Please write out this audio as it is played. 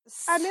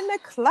I'm in the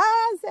closet.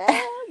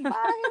 Why am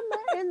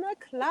I in the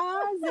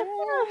closet?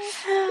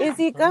 Is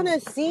he gonna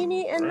see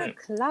me in the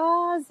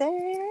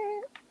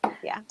closet?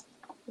 Yeah,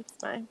 that's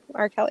my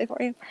R. Kelly for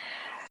you.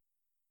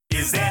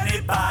 Is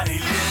anybody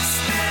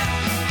listening?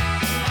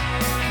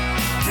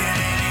 Can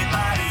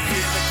anybody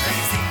hear the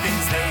crazy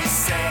things they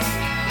say?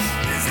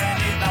 Is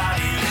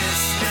anybody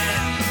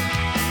listening?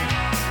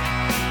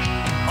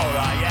 Or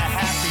are you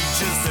happy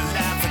just to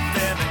laugh at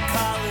them and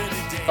call it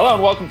a day? Hello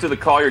and welcome to the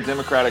Collier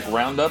Democratic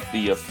Roundup,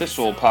 the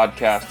official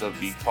podcast of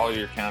the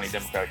Collier County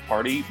Democratic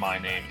Party. My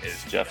name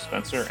is Jeff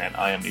Spencer, and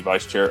I am the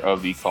vice chair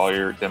of the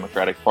Collier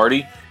Democratic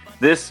Party.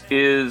 This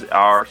is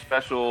our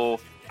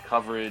special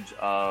coverage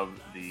of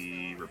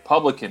the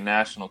Republican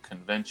National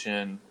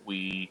Convention.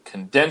 We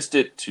condensed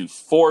it to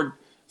four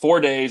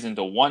days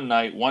into one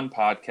night, one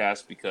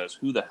podcast, because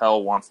who the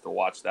hell wants to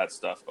watch that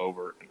stuff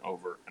over and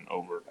over and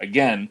over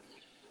again?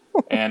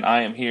 And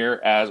I am here,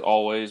 as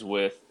always,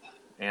 with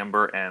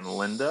Amber and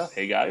Linda.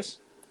 Hey, guys.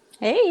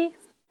 Hey.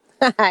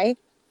 Hi.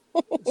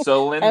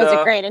 So, Linda. That was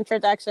a great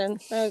introduction.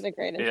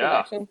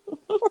 Yeah.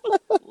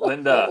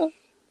 Linda.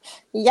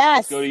 Yes.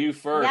 Let's go to you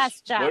first.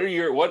 Yes, Jeff.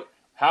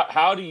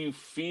 How do you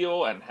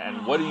feel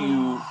and what do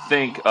you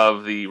think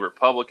of the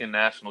Republican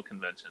National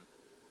Convention?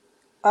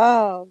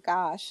 Oh,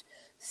 gosh.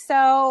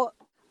 So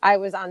I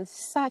was on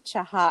such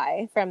a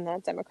high from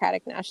the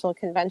Democratic National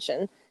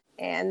Convention.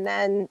 And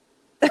then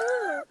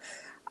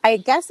I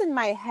guess in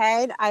my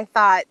head, I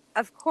thought,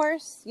 of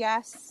course,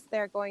 yes,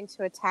 they're going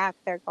to attack.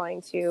 They're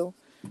going to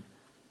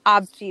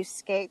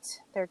obfuscate.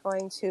 They're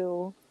going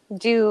to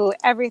do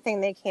everything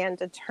they can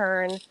to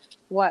turn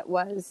what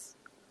was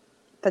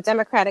the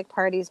Democratic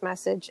Party's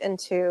message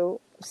into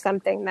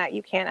something that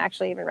you can't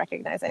actually even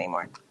recognize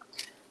anymore.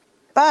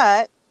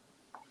 But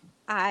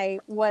I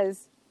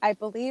was, I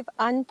believe,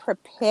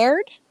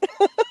 unprepared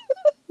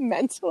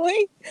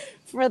mentally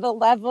for the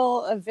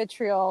level of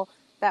vitriol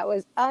that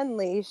was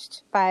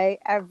unleashed by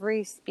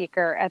every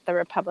speaker at the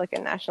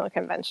Republican National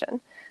Convention.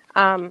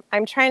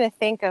 I'm trying to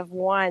think of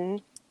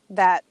one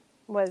that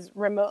was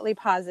remotely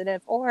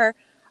positive or,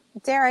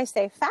 dare I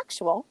say,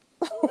 factual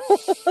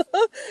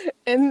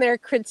in their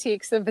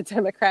critiques of the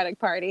Democratic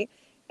Party.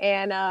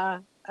 And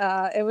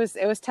it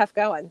was tough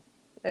going.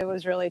 It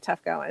was really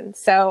tough going.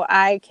 So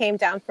I came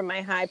down from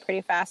my high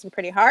pretty fast and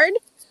pretty hard.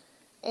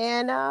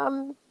 And,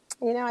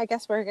 I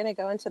guess we're going to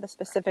go into the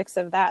specifics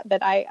of that.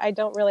 But I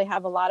don't really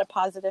have a lot of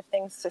positive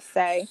things to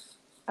say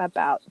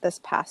about this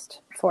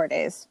past 4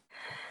 days.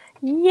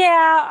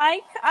 Yeah,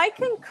 I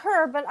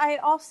concur, but I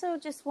also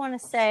just want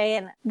to say,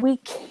 and we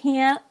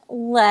can't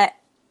let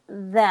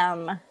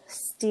them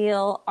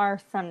steal our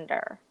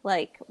thunder.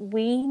 Like,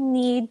 we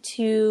need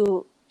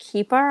to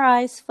keep our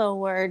eyes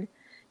forward.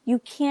 You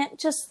can't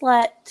just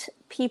let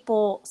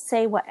people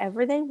say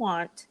whatever they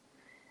want,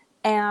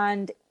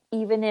 and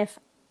even if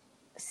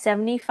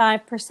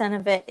 75%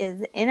 of it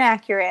is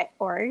inaccurate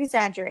or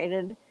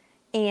exaggerated,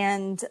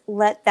 and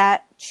let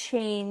that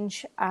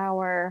change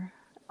our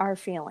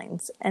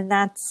feelings. And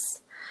that's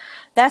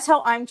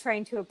how I'm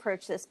trying to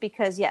approach this,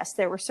 because yes,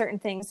 there were certain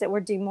things that were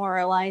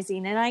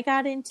demoralizing, and I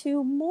got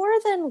into more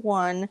than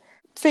one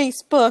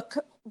Facebook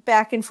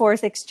back and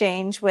forth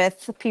exchange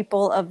with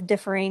people of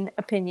differing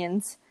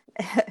opinions.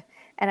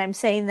 And I'm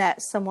saying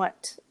that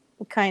somewhat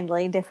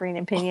kindly, differing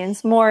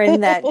opinions, more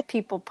in that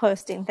people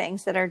posting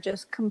things that are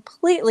just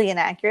completely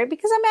inaccurate,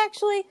 because I'm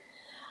actually,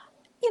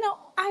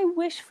 I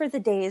wish for the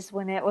days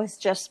when it was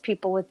just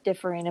people with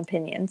differing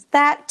opinions.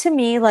 That, to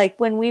me, like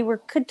when we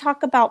could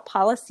talk about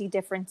policy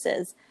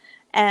differences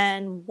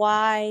and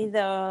why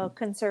the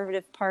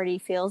Conservative Party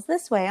feels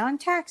this way on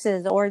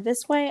taxes or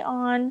this way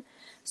on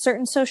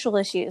certain social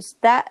issues.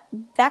 That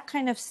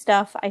kind of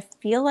stuff, I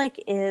feel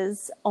like,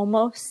 is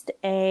almost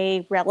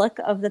a relic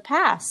of the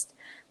past,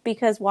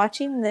 because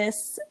watching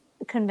this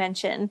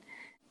convention,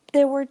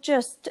 there were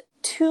just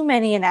too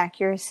many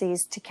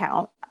inaccuracies to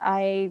count.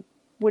 I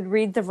would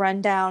read the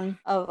rundown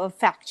of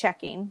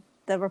fact-checking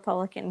the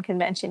Republican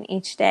convention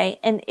each day,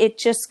 and it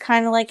just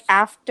kind of like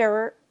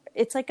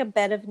it's like a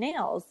bed of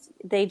nails.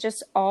 They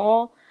just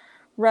all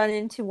run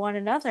into one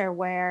another,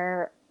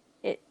 where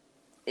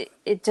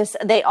it just,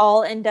 they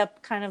all end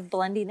up kind of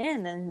blending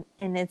in,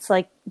 and it's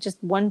like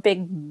just one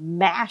big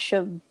mash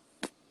of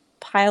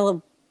pile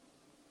of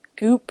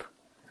goop.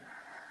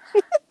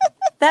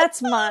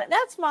 That's my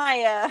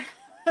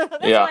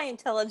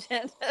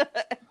intelligent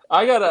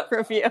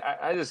review.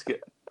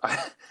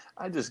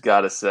 I just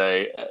gotta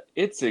say,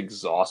 it's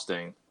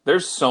exhausting.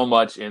 There's so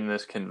much in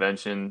this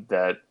convention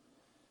that,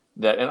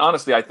 and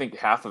honestly, I think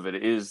half of it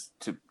is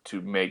to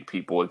make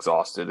people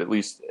exhausted, at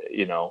least,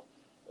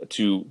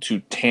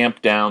 to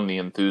tamp down the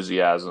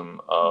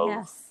enthusiasm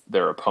of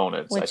their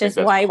opponents. Which is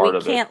why we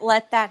can't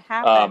let that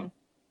happen.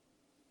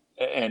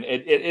 And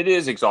it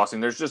is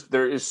exhausting.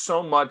 There is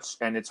so much,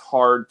 and it's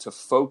hard to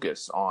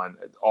focus on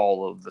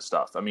all of the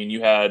stuff. I mean,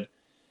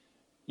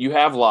 you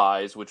have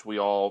lies, which we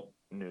all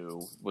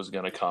knew was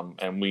going to come,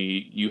 and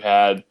you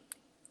had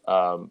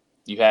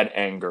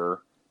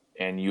anger,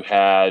 and you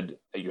had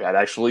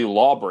actually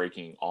law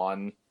breaking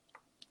on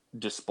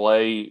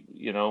display,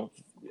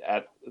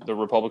 at the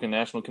Republican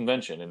National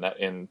Convention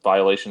in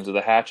violations of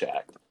the Hatch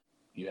Act.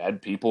 You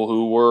had people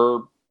who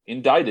were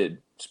indicted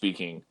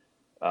speaking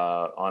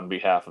on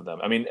behalf of them.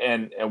 I mean,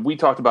 and we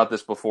talked about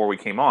this before we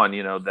came on,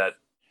 that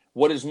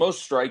what is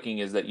most striking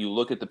is that you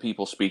look at the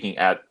people speaking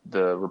at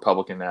the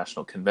Republican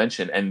National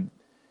Convention, and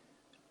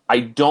I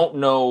don't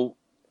know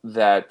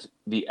that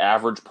the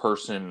average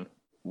person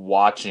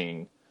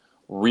watching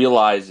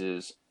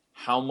realizes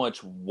how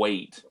much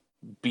weight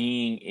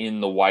being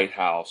in the White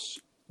House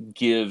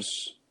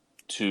gives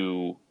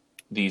to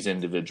these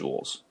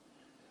individuals.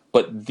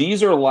 But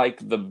these are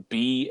like the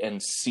B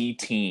and C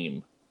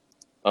team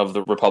of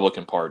the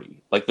Republican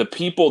Party. Like the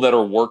people that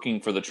are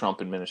working for the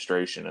Trump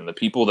administration and the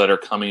people that are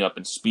coming up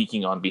and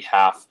speaking on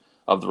behalf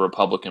of the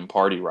Republican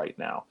Party right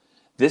now.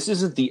 This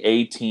isn't the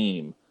A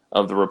team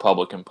of the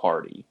Republican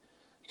Party,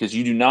 because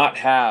you do not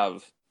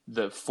have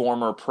the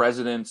former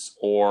presidents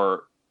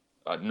or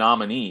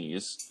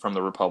nominees from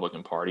the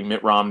Republican Party.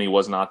 Mitt Romney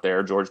was not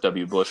there. George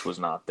W. Bush was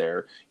not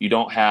there. You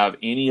don't have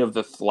any of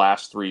the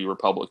last three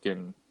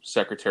Republican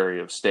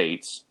Secretary of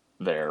States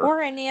there.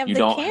 Or any of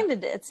the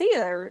candidates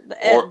either.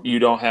 Or you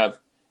don't have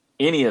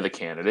any of the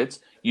candidates.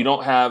 You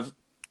don't have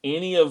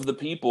any of the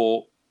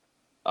people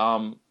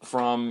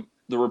from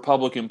the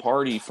Republican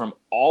Party from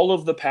all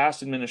of the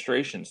past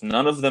administrations.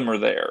 None of them are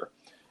there.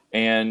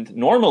 And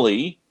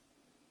normally,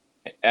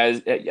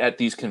 at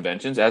these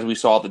conventions, as we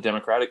saw at the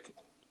Democratic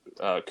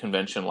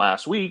convention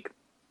last week,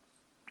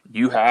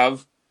 you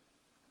have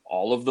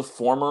all of the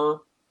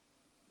former,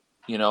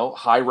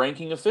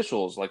 high-ranking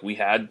officials. Like we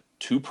had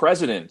two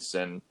presidents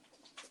and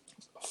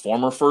a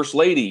former first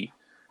lady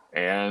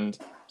and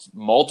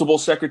multiple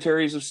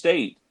secretaries of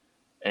state.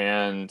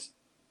 And,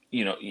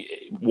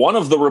 one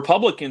of the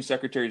Republican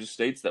secretaries of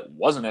states that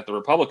wasn't at the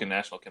Republican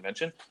National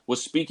Convention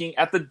was speaking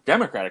at the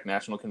Democratic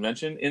National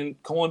Convention in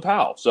Colin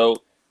Powell. So,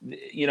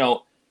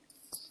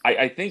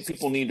 I think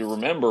people need to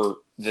remember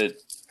that,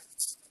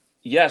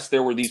 yes,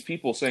 there were these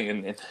people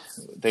saying, and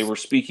they were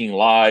speaking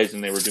lies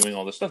and they were doing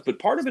all this stuff. But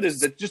part of it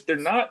is that just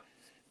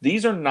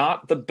these are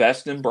not the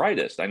best and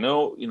brightest. I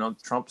know,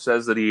 Trump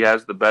says that he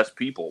has the best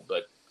people,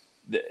 but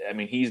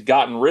he's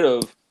gotten rid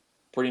of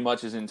pretty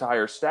much his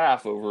entire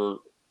staff over,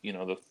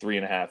 the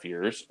 3.5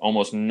 years.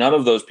 Almost none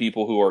of those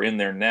people who are in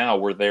there now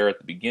were there at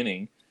the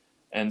beginning.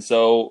 And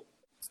so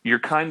you're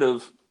kind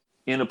of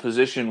in a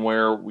position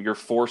where you're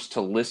forced to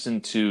listen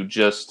to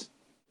just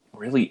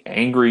really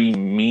angry,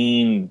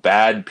 mean,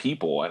 bad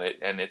people.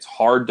 And it's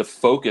hard to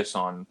focus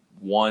on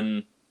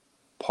one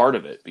part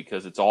of it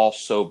because it's all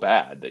so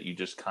bad that you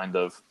just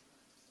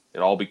it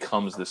all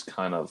becomes this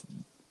kind of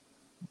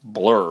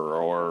blur,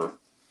 or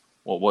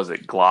what was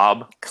it?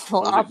 Glob?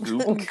 Glob. Was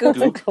it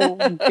Goop.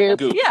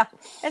 Goop. Yeah,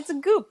 it's a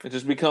goop. It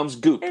just becomes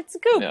goop. It's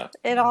goop. Yeah.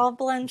 It all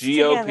blends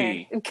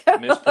GOP. together.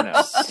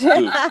 Mispronounced.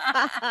 Goop.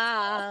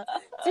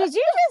 Did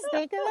you just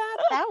think of that?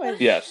 That was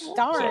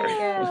darn Sorry.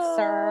 good,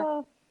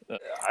 sir.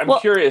 I'm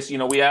curious,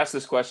 we asked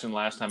this question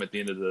last time at the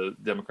end of the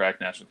Democratic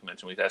National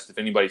Convention. We asked if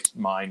anybody's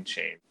mind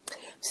changed.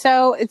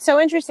 So it's so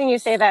interesting you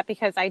say that,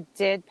 because I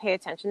did pay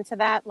attention to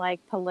that.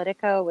 Like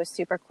Politico was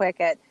super quick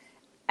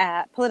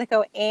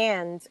Politico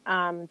and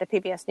the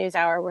PBS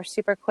NewsHour were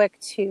super quick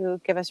to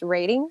give us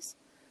ratings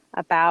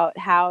about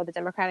how the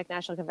Democratic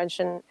National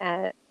Convention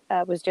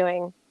was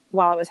doing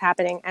while it was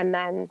happening. And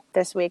then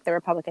this week, the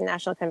Republican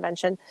National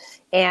Convention,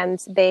 and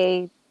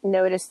they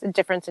noticed a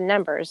difference in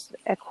numbers.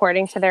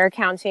 According to their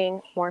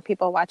accounting, more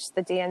people watched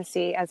the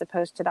DNC as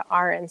opposed to the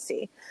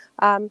RNC,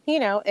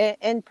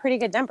 in pretty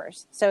good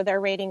numbers. So their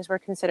ratings were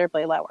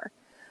considerably lower.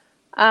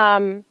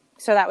 So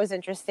that was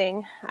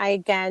interesting.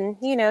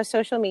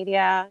 Social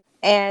media,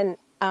 and,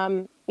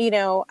 I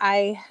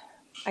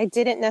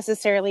didn't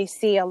necessarily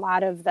see a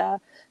lot of the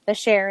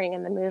sharing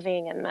and the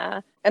moving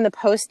and the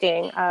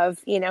posting of,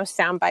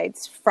 sound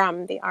bites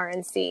from the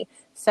RNC.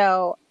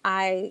 So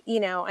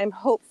I'm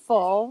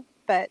hopeful,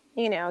 but,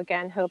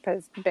 again, hope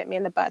has bit me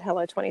in the butt.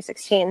 Hello,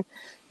 2016,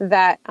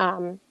 that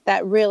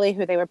really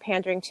who they were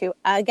pandering to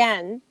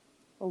again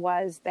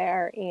was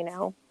their,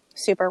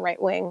 super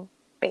right-wing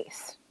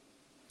base.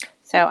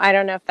 So I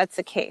don't know if that's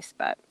the case,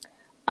 but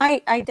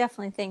I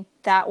definitely think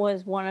that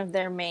was one of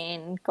their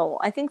main goals.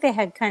 I think they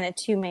had kind of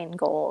two main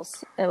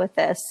goals with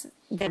this.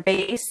 The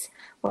base,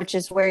 which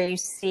is where you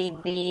see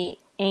the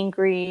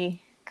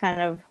angry kind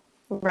of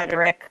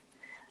rhetoric.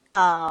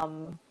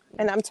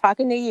 And I'm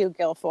talking to you,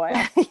 Guilfoyle.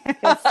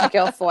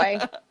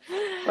 Guilfoyle.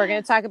 We're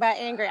going to talk about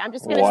angry. I'm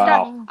just going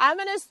to I'm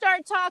going to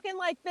start talking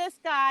like this,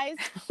 guys.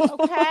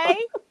 Okay?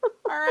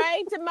 All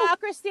right?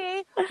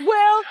 Democracy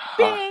will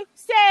be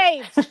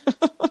saved.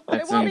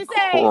 That's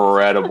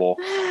incredible.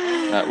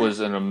 That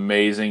was an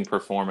amazing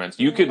performance.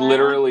 You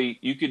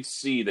could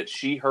see that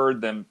she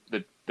heard them,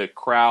 the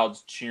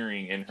crowds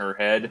cheering in her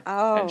head,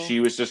 and she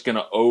was just going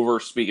to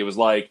overspeak. It was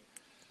like,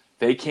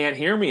 they can't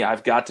hear me.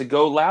 I've got to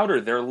go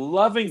louder. They're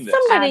loving this.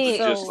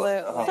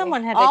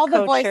 Someone had all to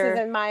the voices her.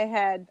 in my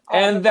head.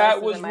 And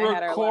that was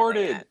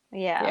recorded.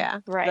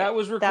 Yeah, right. That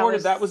was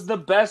recorded. That was the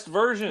best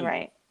version.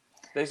 Right.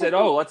 They said,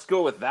 let's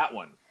go with that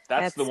one.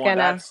 That's the It's one.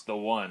 gonna- That's the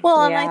one.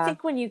 Well, and I Yeah.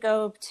 think when you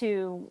go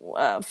to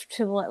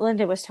what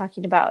Linda was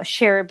talking about,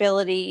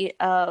 shareability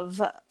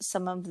of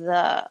some of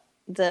the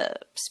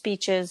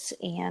speeches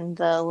and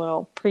the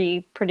little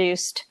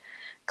pre-produced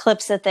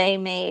clips that they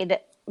made.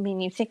 I mean,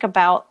 you think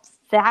about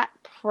that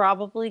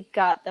probably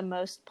got the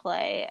most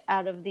play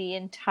out of the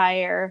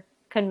entire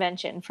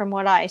convention from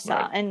what I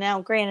saw. Right. And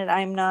now, granted,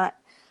 I'm not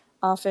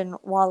often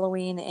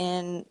wallowing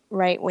in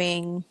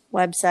right-wing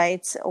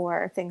websites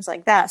or things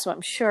like that. So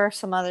I'm sure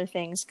some other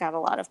things got a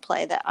lot of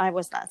play that I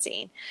was not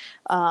seeing.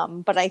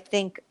 But I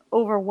think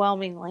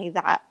overwhelmingly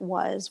that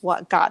was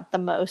what got the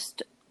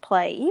most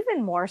play,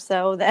 even more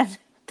so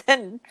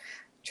than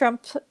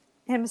Trump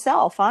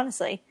himself,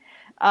 honestly.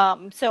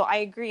 So I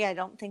agree. I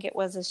don't think it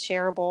was as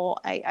shareable.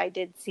 I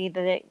did see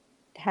that it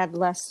had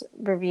less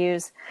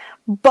reviews,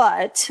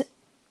 but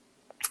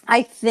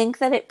I think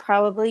that it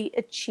probably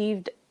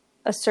achieved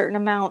a certain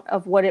amount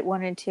of what it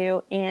wanted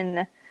to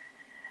in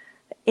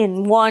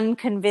one,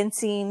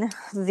 convincing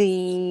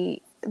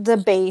the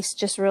base,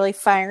 just really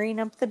firing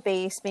up the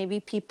base,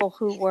 maybe people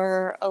who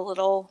were a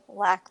little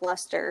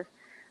lackluster,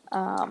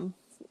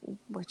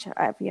 which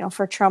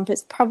for Trump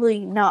is probably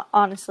not,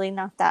 honestly,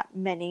 not that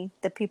many.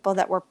 The people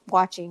that were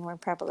watching were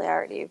probably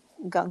already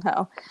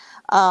gung-ho.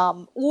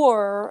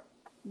 Or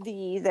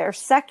their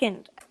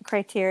second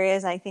criteria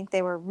is I think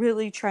they were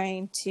really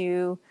trying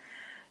to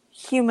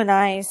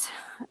humanize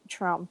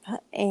Trump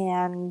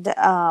and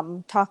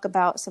talk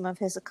about some of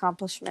his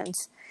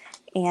accomplishments,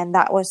 and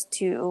that was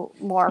to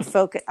more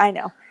focus. I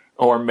know,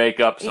 Or make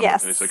up some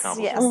yes, of his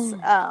accomplishments.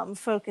 yes,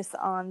 focus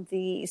on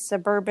the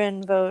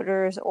suburban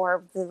voters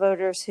or the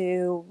voters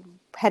who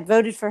had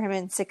voted for him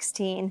in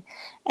 16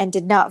 and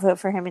did not vote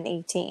for him in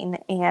 18,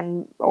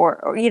 and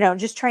or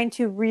just trying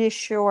to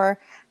reassure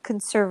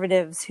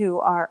conservatives who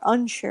are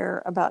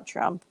unsure about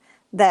Trump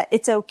that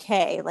it's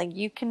okay. Like,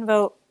 you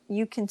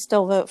can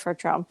still vote for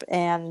Trump,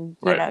 and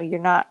Right. you're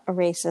not a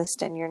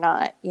racist, and you're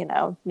not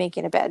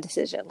making a bad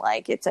decision.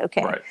 Like, it's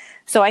okay. Right.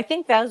 So I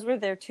think those were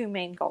their two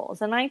main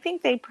goals, and I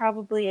think they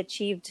probably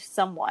achieved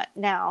somewhat.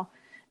 Now,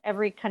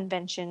 every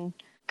convention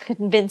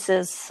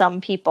convinces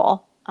some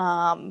people,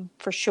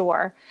 for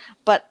sure,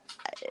 but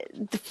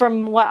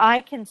from what I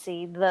can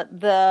see,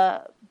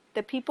 the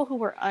people who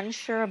were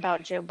unsure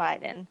about Joe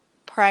Biden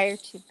prior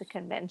to the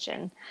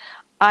convention,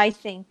 I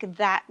think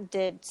that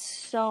did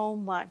so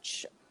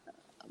much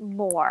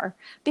more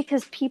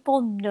because people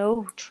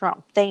know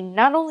Trump. They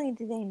not only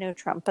do they know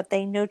Trump, but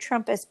they know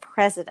Trump as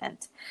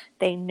president.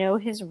 They know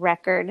his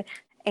record,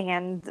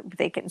 and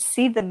they can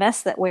see the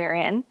mess that we're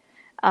in.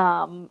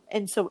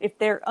 And so if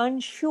they're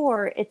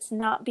unsure, it's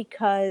not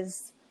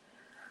because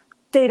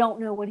they don't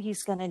know what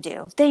he's going to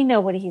do. They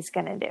know what he's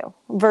going to do.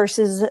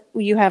 Versus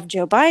you have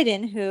Joe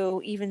Biden,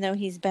 who, even though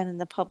he's been in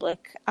the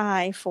public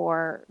eye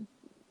for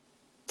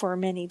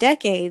many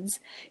decades,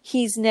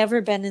 he's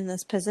never been in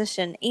this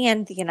position.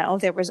 And,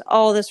 there was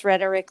all this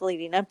rhetoric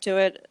leading up to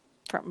it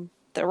from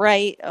the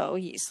right. Oh,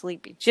 he's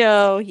Sleepy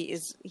Joe.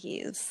 He's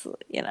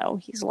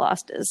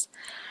lost his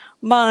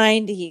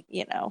mind. He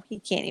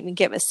can't even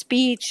give a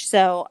speech.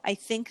 So I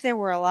think there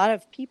were a lot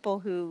of people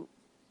who,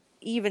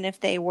 even if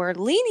they were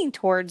leaning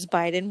towards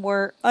Biden,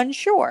 were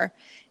unsure.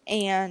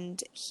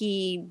 And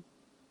he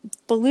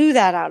blew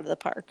that out of the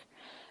park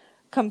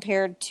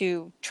compared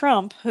to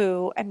Trump,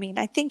 who,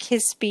 I think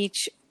his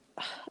speech,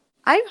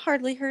 I've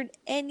hardly heard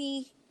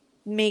any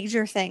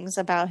major things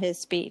about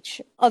his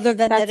speech other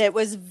than that it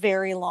was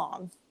very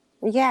long.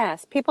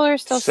 Yes, people are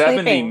still 70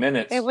 sleeping.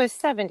 minutes. It was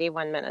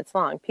 71 minutes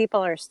long. People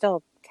are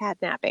still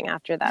catnapping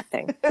after that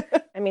thing.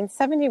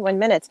 71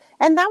 minutes.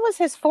 And that was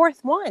his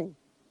fourth one.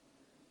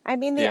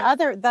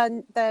 Other,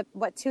 the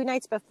 2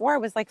 nights before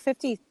was like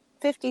 50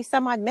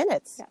 some odd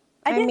minutes. Yeah.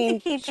 I didn't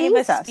think he gave a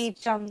Jesus.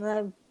 speech on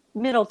the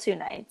middle 2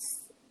 nights.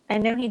 I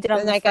know he did on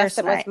Then the I guess first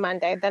it night. was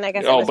Monday. Then I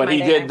guess it Oh, was but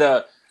Monday. he did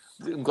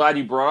I'm glad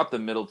you brought up the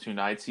middle 2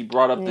 nights. He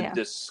brought up the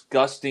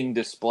disgusting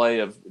display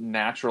of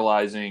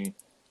naturalizing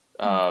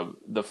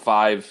the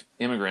 5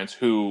 immigrants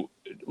who,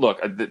 look,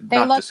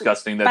 not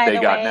disgusting that they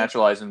got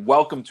naturalized and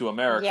welcome to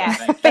America.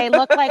 Yeah, they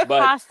look like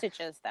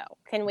hostages, though.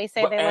 Can we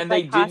say they look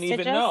like hostages? And they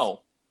didn't even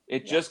know.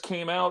 It just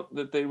came out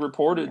that they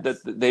reported that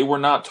they were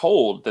not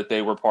told that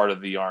they were part of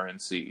the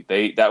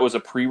RNC. That was a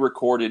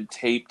pre-recorded,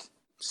 taped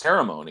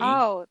ceremony.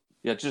 Oh.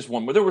 Yeah, just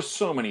one. But there were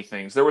so many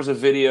things. There was a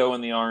video in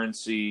the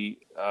RNC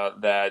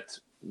that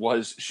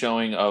was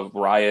showing of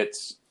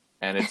riots,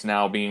 and it's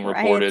now being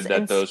reported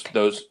that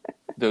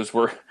those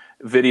were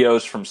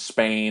videos from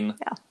Spain.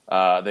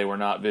 Yeah. They were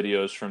not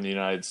videos from the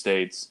United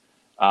States.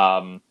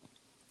 But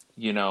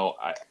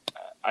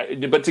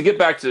to get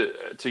back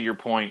to your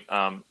point,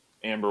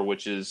 Amber,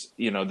 which is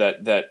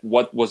that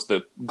what was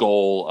the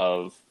goal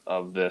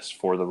of this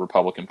for the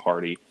Republican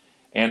Party,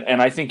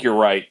 and I think you're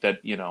right that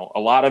a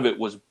lot of it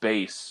was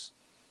base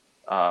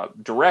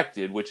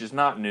directed, which is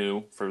not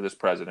new for this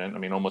president.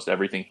 Almost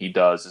everything he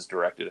does is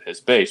directed at his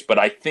base. But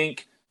I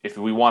think if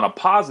we want a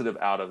positive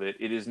out of it,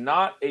 it is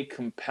not a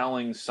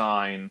compelling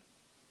sign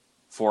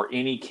for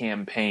any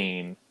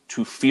campaign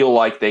to feel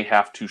like they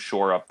have to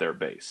shore up their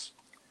base.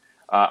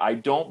 I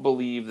don't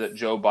believe that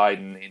Joe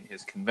Biden in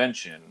his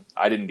convention,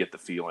 I didn't get the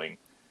feeling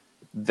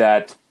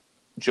that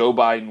Joe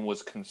Biden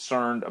was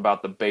concerned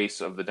about the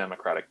base of the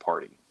Democratic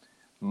Party.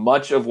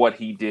 Much of what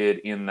he did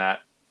in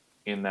that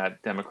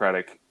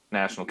Democratic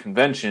National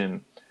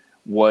Convention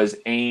was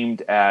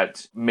aimed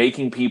at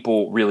making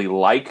people really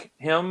like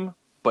him,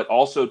 but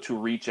also to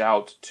reach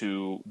out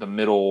to the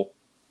middle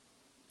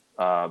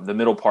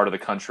part of the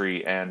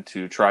country and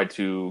to try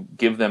to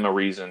give them a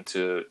reason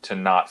to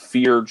not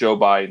fear Joe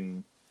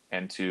Biden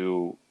and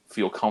to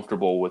feel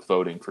comfortable with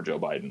voting for Joe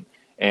Biden.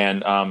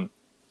 And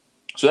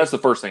so that's the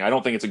first thing. I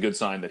don't think it's a good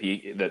sign that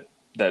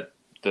that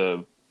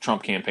the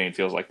Trump campaign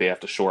feels like they have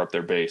to shore up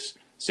their base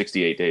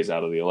 68 days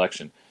out of the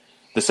election.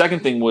 The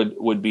second thing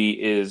would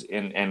be is,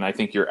 and I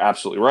think you're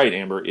absolutely right,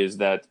 Amber, is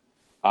that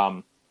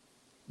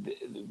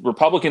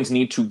Republicans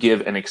need to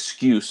give an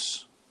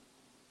excuse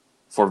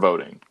for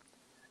voting.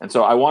 And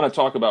so I want to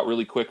talk about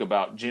really quick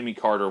about Jimmy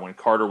Carter when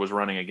Carter was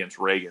running against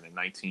Reagan in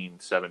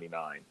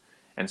 1979.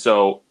 And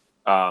so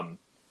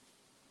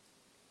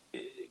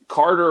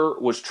Carter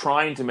was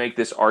trying to make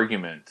this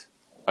argument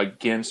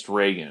against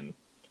Reagan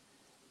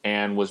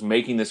and was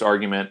making this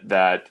argument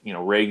that, you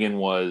know, Reagan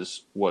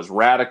was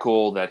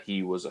radical, that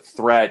he was a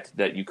threat,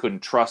 that you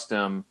couldn't trust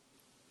him.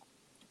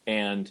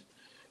 And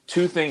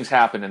two things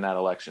happened in that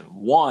election.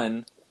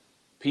 One,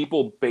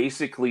 people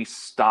basically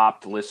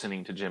stopped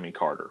listening to Jimmy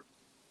Carter.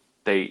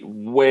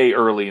 Way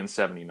early in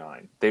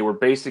 79, they were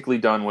basically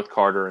done with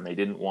Carter, and they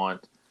didn't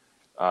want,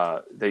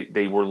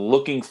 they were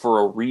looking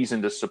for a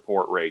reason to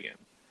support Reagan.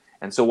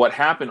 And so what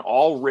happened,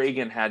 all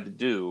Reagan had to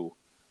do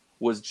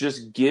was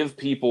just give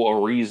people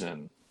a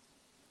reason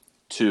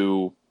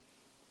to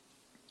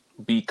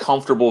be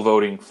comfortable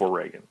voting for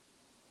Reagan.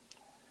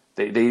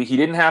 He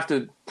didn't have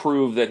to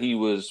prove that he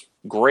was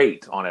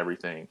great on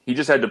everything. He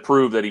just had to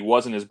prove that he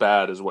wasn't as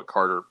bad as what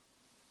Carter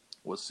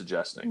was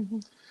suggesting. Mm-hmm.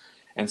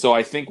 And so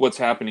I think what's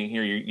happening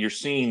here, you're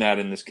seeing that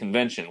in this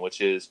convention, which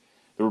is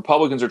the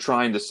Republicans are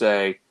trying to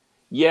say,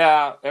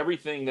 yeah,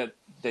 everything that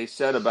they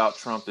said about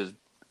Trump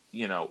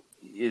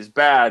is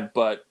bad,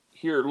 but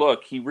here,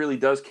 look, he really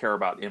does care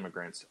about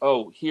immigrants.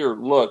 Oh, here,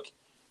 look,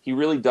 he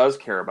really does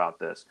care about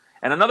this.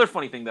 And another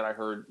funny thing that I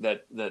heard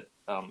that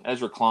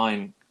Ezra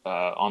Klein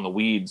on The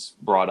Weeds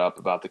brought up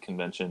about the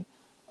convention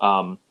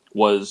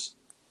was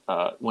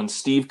when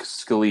Steve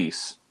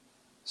Scalise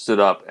stood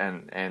up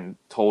and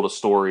told a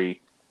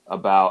story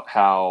about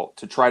how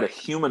to try to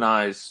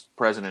humanize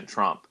President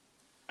Trump.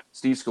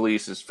 Steve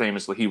Scalise is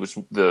famously, he was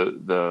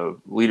the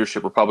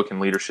Republican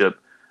leadership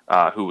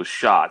who was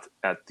shot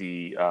at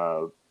the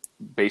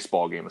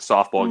baseball game, the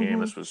softball game.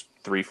 This was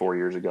 3-4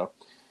 years ago.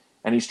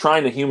 And he's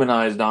trying to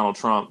humanize Donald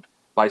Trump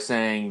by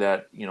saying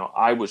that, you know,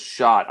 I was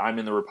shot, I'm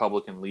in the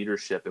Republican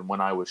leadership, and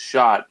when I was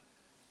shot,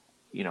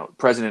 you know,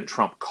 President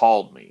Trump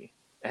called me.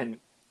 And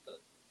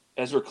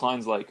Ezra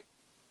Klein's like,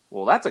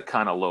 well, that's a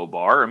kind of low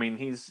bar. I mean,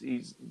 he's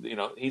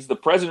the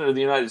president of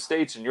the United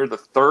States, and you're the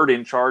third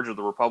in charge of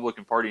the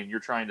Republican Party, and you're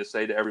trying to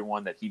say to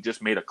everyone that he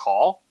just made a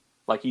call?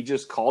 Like, he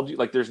just called you?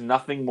 Like, there's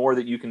nothing more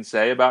that you can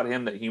say about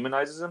him that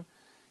humanizes him?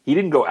 He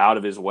didn't go out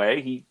of his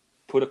way. He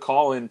put a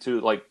call into,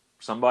 like,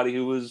 somebody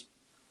who was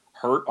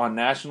hurt on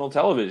national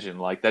television.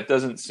 Like, that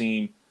doesn't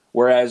seem...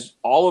 Whereas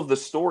all of the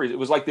stories, it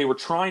was like they were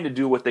trying to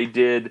do what they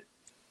did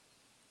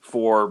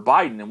for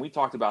Biden, and we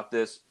talked about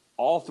this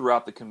all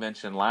throughout the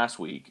convention last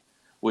week,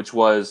 which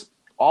was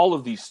all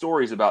of these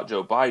stories about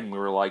Joe Biden. We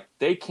were like,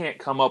 they can't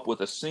come up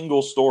with a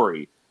single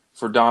story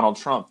for Donald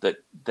Trump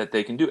that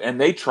they can do. And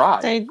they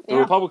tried. The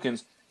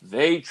Republicans,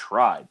 they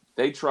tried.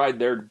 They tried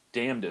their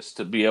damnedest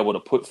to be able to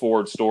put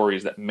forward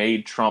stories that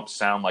made Trump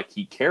sound like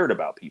he cared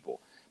about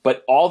people.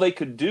 But all they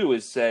could do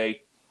is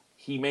say,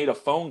 he made a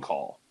phone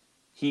call.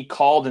 He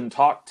called and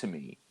talked to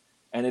me.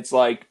 And it's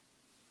like,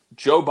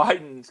 Joe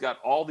Biden's got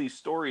all these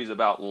stories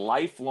about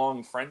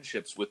lifelong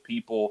friendships with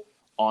people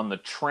on the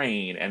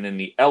train and in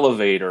the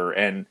elevator,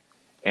 and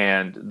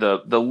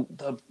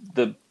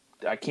the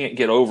I can't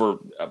get over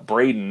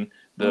Braden,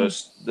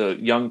 the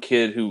young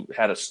kid who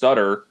had a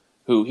stutter,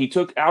 who he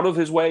took out of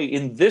his way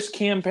in this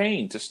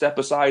campaign to step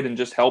aside and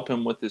just help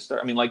him with his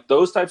stutter. I mean, like,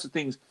 those types of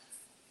things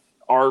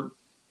are,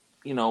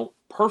 you know,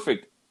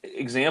 perfect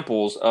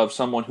examples of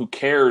someone who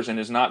cares and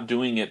is not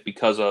doing it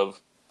because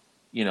of,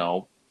 you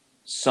know,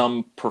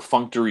 some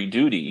perfunctory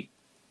duty.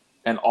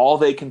 And all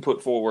they can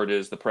put forward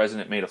is the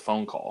president made a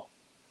phone call.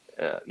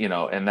 You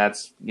know, and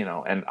that's, you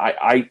know, and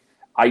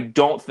I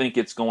don't think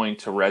it's going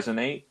to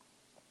resonate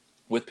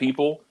with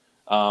people.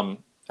 And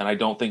I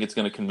don't think it's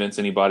going to convince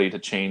anybody to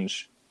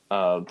change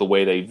the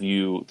way they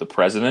view the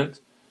president.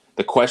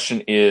 The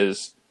question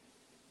is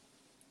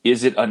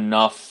it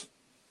enough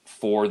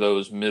for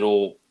those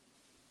middle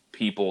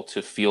people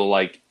to feel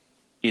like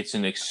it's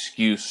an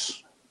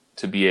excuse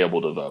to be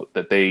able to vote,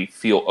 that they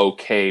feel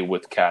okay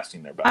with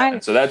casting their ballot?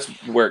 And so that's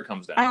where it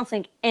comes down. I don't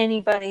think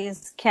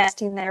anybody's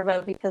casting their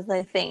vote because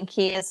they think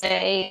he is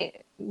a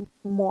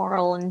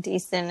moral and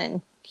decent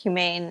and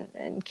humane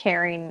and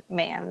caring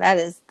man. That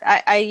is,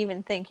 I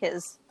even think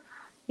his,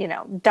 you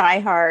know,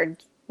 diehard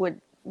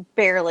would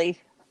barely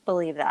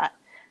believe that.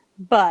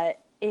 But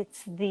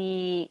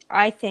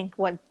I think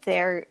what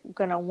they're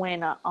going to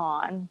win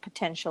on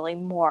potentially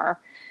more.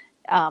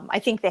 I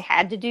think they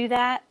had to do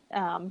that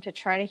to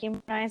try to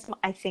humanize them.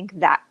 I think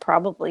that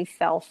probably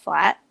fell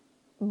flat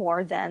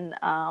more than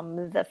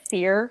the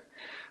fear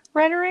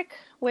rhetoric,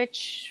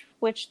 which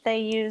they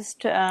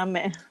used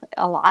a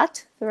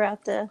lot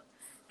throughout the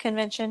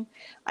convention.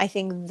 I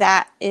think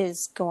that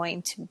is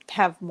going to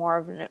have more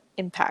of an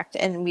impact,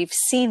 and we've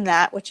seen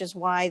that, which is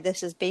why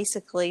this is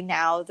basically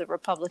now the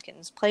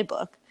Republicans'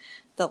 playbook.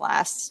 The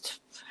last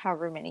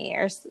however many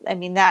years, I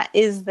mean, that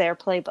is their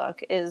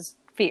playbook: is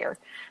fear.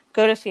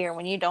 Go to fear.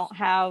 When you don't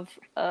have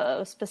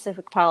a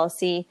specific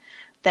policy,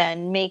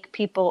 then make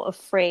people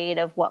afraid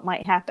of what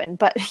might happen.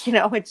 But it's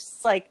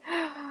just like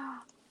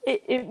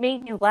it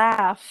made me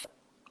laugh,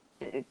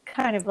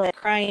 kind of like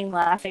crying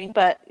laughing,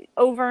 but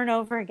over and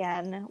over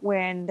again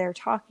when they're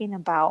talking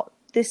about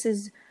this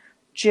is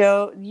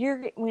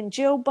when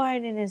Joe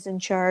Biden is in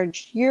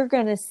charge, you're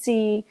going to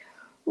see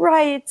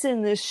riots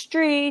in the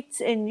streets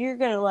and you're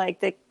going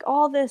to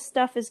all this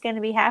stuff is going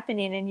to be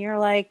happening. And you're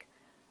like,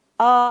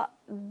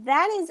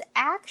 that is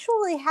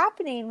actually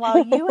happening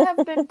while you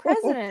have been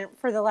president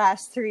for the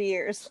last 3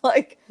 years.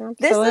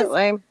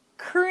 Absolutely. This is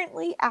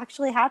currently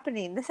actually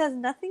happening. This has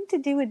nothing to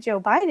do with Joe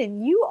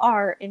Biden. You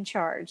are in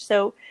charge.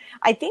 So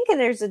I think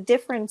there's a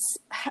difference.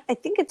 I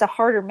think it's a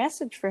harder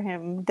message for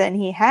him than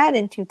he had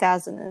in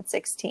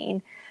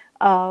 2016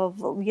 of,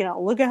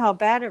 look at how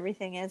bad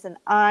everything is and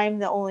I'm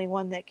the only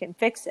one that can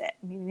fix it.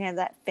 I mean, he had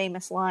that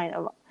famous line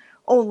of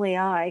only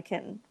I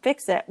can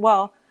fix it.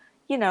 Well,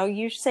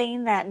 you're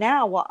saying that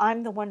now. Well,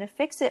 I'm the one to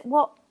fix it.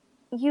 Well,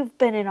 you've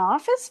been in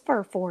office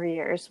for 4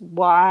 years.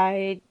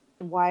 Why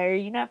are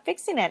you not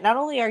fixing it? Not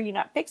only are you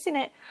not fixing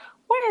it,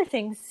 why are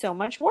things so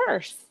much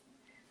worse?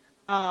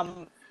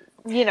 I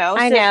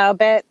know,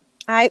 but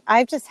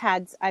I've just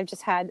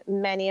had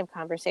many of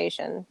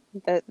conversation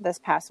this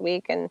past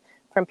week, and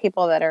from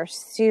people that are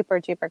super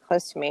duper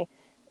close to me,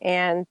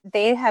 and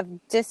they have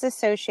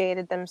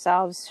disassociated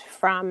themselves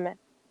from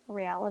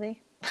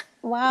reality.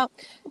 Well,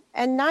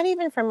 and not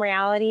even from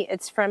reality,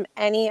 it's from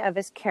any of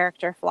his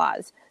character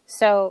flaws.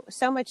 So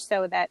much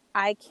so that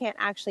I can't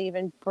actually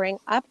even bring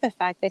up the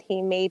fact that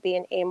he may be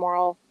an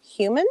amoral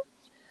human.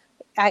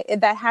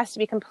 That has to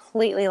be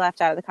completely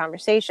left out of the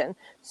conversation.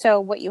 So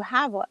what you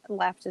have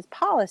left is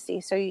policy.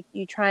 So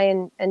you try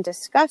and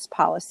discuss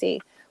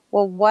policy.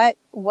 Well,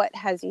 what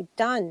has he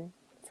done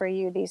for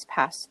you these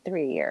past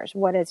 3 years?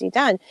 What has he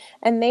done?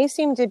 And they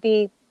seem to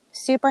be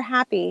super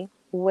happy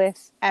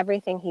with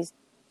everything he's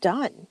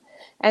done.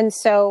 And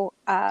so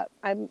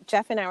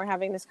Jeff and I were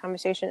having this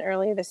conversation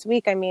earlier this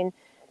week. I mean,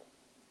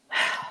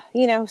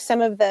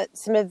 some of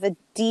the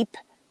deep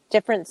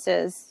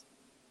differences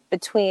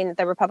between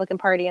the Republican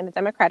Party and the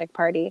Democratic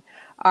Party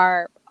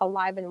are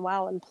alive and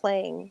well and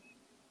playing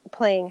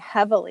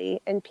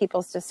heavily in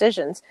people's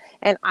decisions.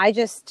 And I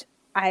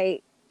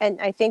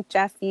think,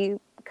 Jeff,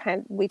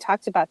 we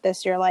talked about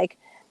this. You're like,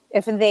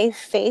 if they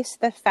face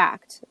the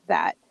fact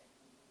that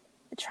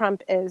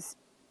Trump is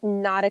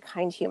not a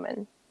kind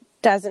human,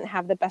 doesn't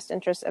have the best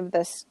interests of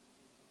this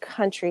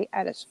country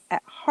at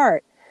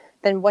heart,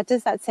 then what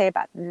does that say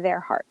about their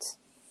hearts?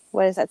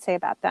 What does that say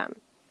about them?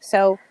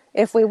 So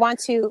if we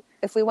want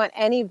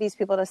any of these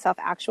people to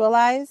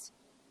self-actualize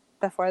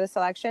before this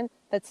election,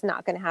 that's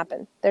not going to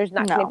happen. There's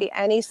not going to be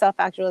any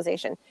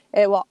self-actualization.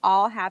 It will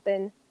all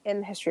happen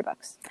in the history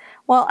books.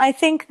 Well, I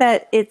think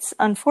that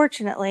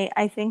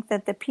I think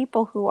that the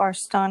people who are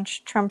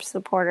staunch Trump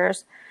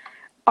supporters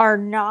are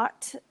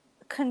not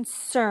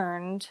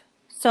concerned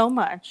so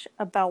much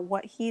about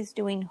what he's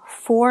doing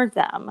for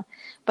them,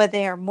 but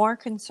they are more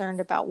concerned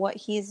about what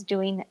he's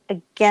doing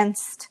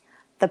against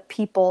the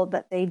people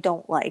that they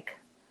don't like.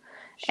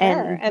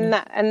 Sure.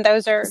 And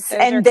those are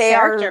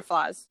character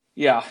flaws.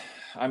 Yeah.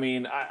 I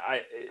mean,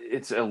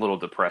 it's a little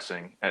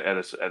depressing at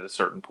a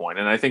certain point.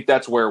 And I think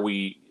that's where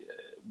we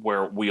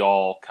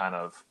all kind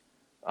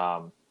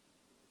of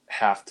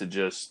have to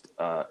just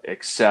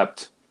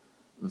accept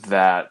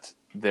that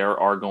there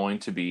are going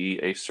to be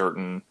a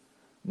certain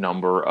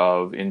number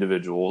of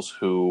individuals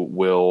who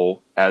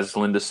will, as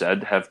Linda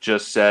said, have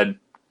just said,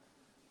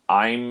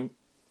 I've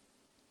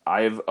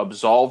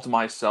absolved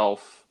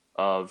myself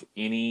of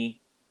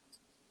any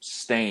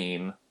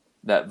stain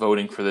that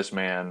voting for this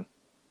man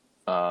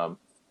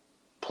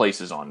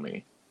places on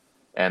me,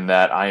 and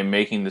that I am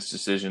making this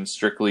decision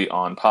strictly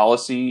on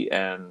policy,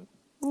 and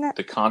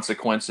the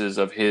consequences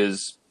of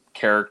his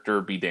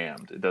character be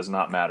damned. It does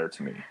not matter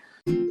to me.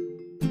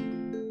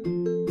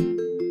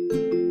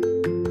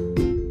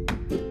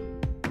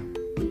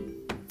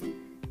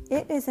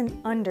 It is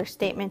an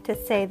understatement to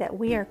say that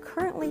we are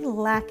currently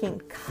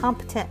lacking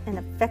competent and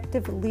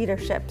effective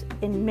leadership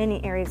in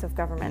many areas of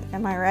government.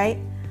 Am I right?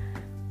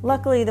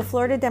 Luckily, the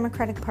Florida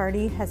Democratic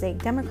Party has a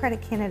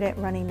Democratic candidate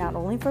running not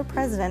only for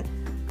president,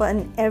 but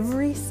in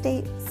every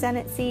state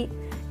Senate seat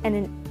and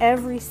in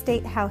every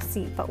state House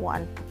seat but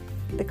one.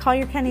 The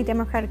Collier County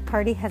Democratic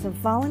Party has a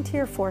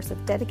volunteer force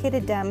of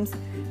dedicated Dems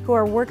who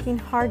are working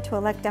hard to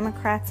elect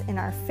Democrats in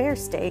our fair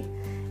state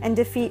and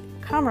defeat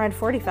Comrade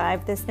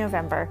 45 this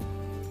November.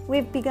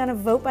 We've begun a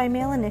vote by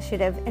mail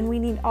initiative, and we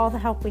need all the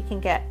help we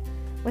can get.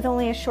 With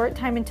only a short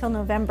time until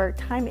November,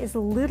 time is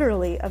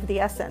literally of the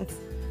essence.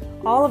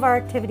 All of our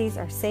activities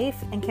are safe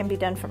and can be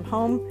done from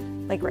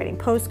home, like writing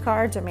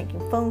postcards or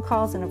making phone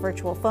calls in a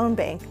virtual phone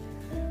bank.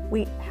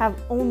 We have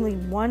only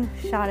one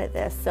shot at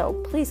this, so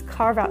please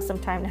carve out some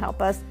time to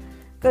help us.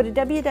 Go to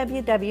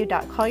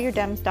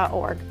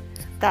www.collierdems.org.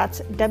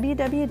 That's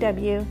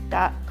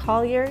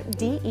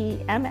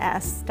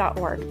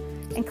www.collierdems.org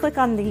and click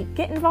on the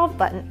Get Involved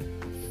button.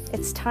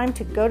 It's time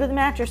to go to the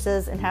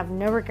mattresses and have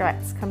no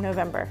regrets come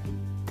November.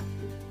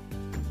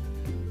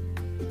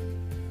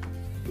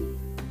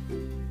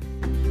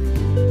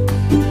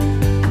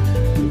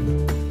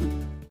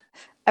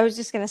 I was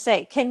just going to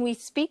say, can we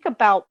speak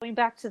about going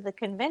back to the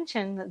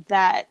convention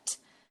that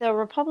the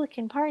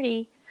Republican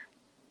Party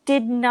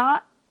did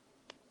not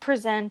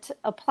present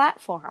a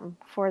platform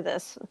for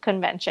this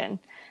convention?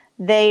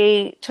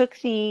 They took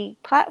the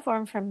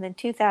platform from the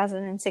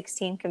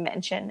 2016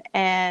 convention,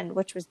 and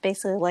which was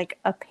basically like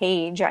a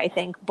page, I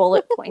think,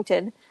 bullet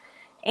pointed,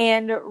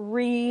 and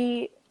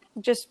hit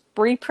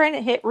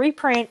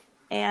reprint,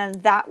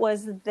 and that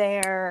was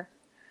their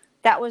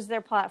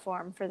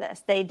platform for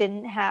this. They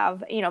didn't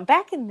have,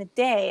 back in the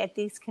day at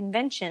these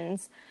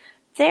conventions,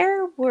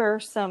 there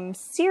were some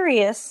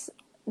serious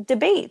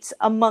debates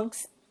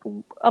amongst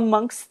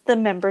the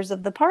members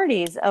of the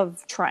parties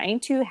of trying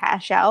to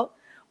hash out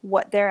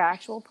what their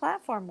actual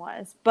platform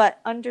was. But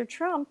under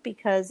Trump,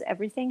 because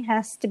everything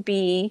has to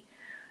be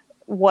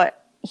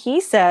what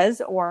he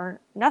says or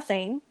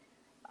nothing,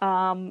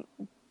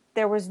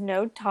 there was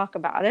no talk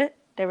about it.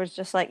 There was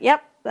just like,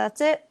 yep,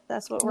 that's it.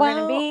 That's what we're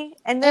going to be.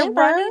 And they're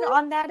running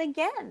on that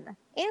again.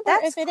 Amber,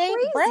 That's if it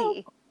ain't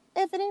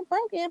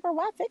broke, Amber,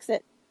 why fix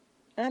it?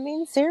 I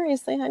mean,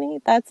 seriously,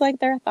 honey, that's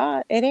like their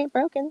thought. It ain't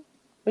broken.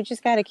 We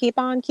just got to keep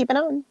on keeping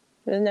on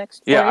for the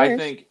next 4 years. I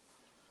think,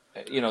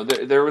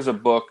 there was a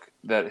book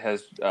that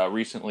has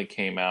recently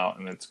came out,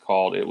 and it's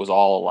called "It Was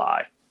All a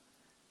Lie,"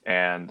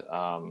 and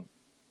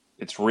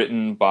it's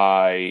written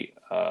by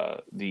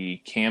the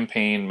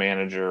campaign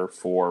manager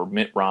for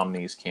Mitt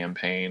Romney's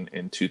campaign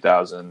in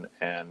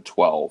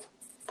 2012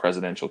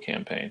 presidential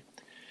campaign.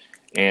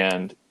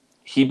 And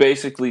he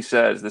basically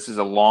says, this is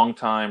a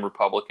longtime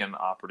Republican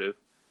operative,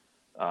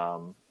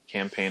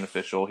 campaign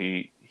official.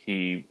 He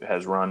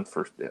has run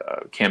for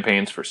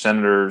campaigns for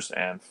senators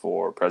and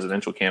for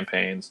presidential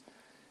campaigns.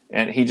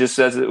 And he just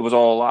says it was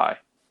all a lie.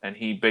 And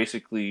he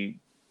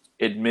basically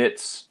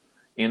admits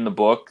in the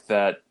book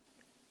that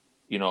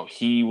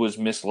he was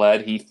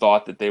misled. He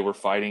thought that they were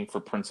fighting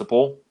for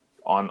principle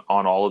on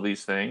all of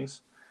these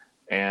things,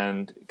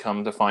 and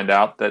come to find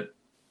out that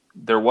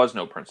there was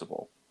no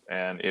principle,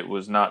 and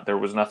there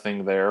was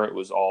nothing there. It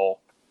was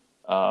all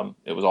a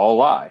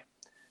lie.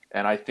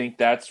 And I think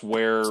that's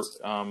where,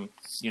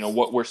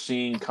 what we're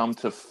seeing come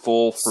to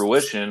full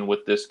fruition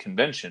with this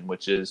convention,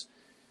 which is,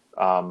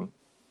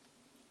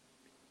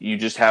 you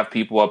just have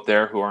people up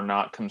there who are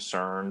not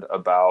concerned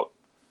about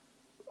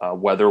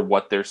whether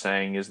what they're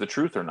saying is the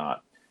truth or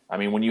not. I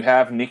mean, when you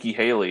have Nikki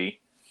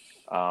Haley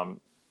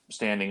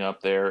standing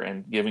up there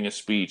and giving a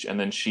speech, and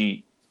then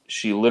she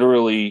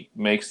literally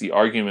makes the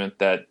argument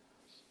that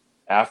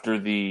after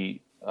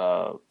the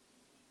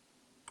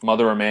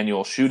Mother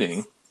Emanuel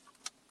shooting,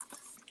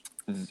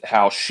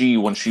 how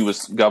when she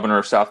was governor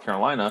of South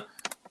Carolina,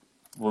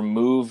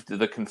 removed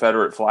the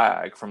Confederate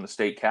flag from the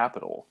state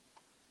capitol.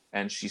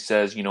 And she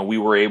says, we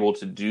were able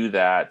to do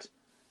that,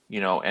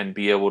 and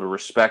be able to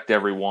respect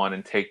everyone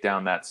and take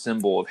down that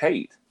symbol of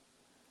hate.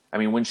 I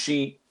mean, when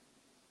she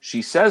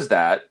says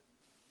that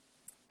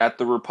at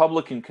the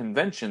Republican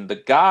convention, the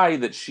guy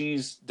that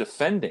she's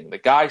defending, the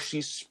guy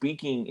she's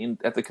speaking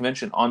at the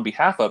convention on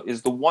behalf of,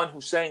 is the one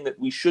who's saying that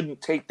we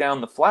shouldn't take down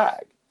the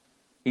flag.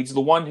 He's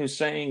the one who's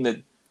saying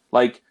that,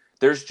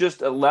 there's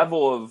just a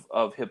level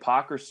of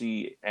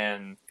hypocrisy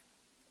and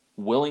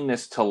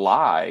willingness to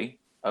lie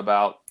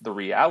about the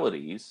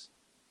realities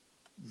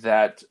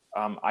that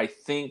I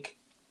think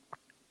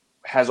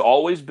has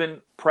always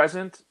been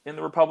present in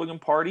the Republican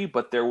Party,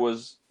 but there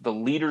was the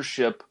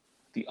leadership,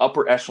 the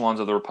upper echelons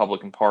of the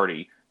Republican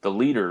Party, the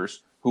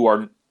leaders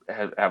who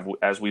have,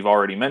 as we've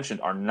already mentioned,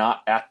 are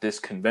not at this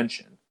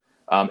convention.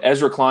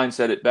 Ezra Klein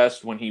said it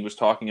best when he was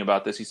talking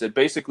about this. He said,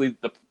 basically,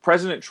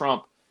 President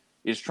Trump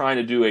is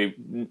trying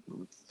to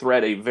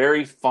thread a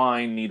very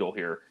fine needle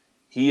here.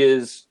 He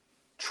is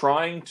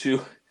trying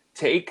to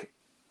take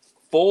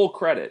full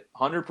credit,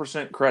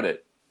 100%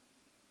 credit,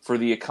 for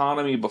the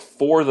economy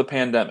before the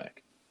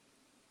pandemic.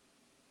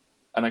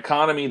 An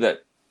economy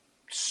that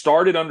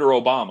started under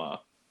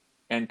Obama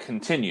and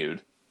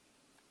continued.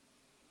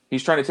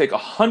 He's trying to take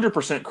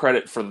 100%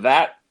 credit for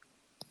that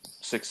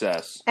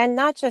success. And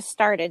not just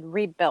started,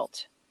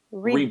 rebuilt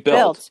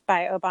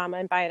by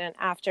Obama and Biden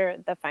after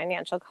the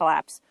financial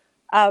collapse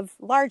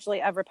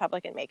largely of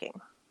Republican making.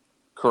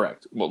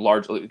 Correct. Well,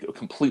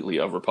 completely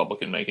of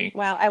Republican making.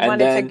 Well, I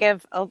wanted to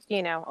give a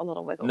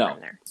little wiggle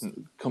room there.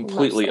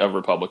 Completely of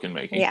Republican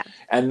making. Yeah.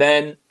 And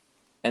then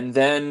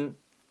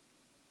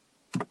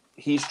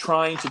he's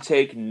trying to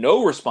take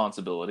no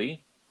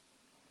responsibility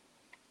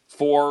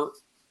for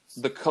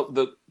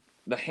the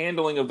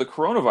handling of the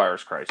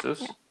coronavirus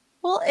crisis. Yeah.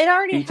 Well, it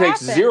already He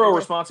takes happened. zero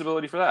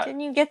responsibility for that. Didn't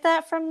you get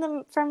that from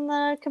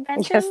the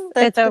convention? Yes,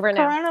 it's over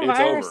now.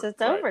 Coronavirus, it's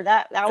Right. over.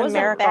 That It's a was a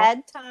miracle.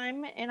 bad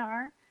time in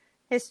our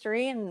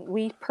history, and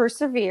we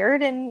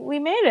persevered and we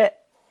made it.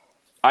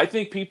 I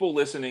think people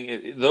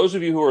listening, those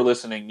of you who are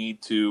listening,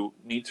 need to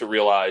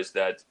realize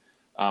that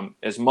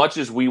as much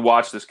as we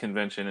watch this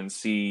convention and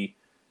see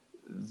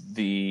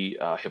the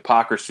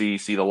hypocrisy,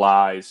 see the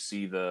lies,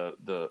 see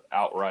the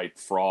outright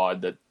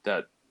fraud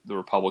that the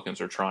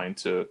Republicans are trying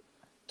to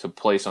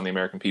place on the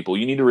American people,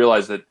 you need to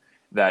realize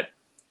that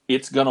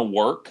it's going to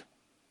work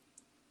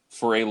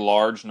for a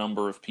large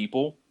number of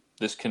people,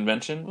 this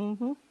convention.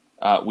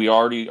 Mm-hmm. We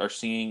already are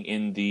seeing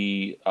in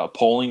the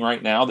polling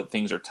right now that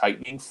things are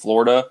tightening.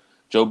 Florida,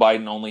 Joe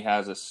Biden only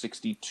has a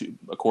 62,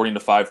 according to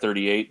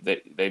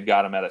 538, they've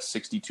got him at a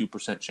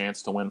 62%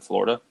 chance to win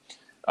Florida.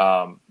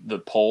 The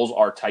polls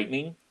are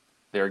tightening.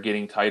 They're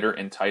getting tighter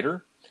and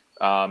tighter,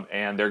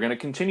 and they're going to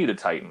continue to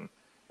tighten.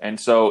 And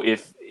so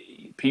if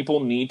people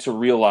need to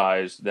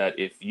realize that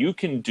if you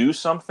can do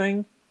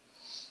something,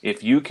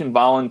 if you can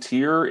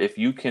volunteer, if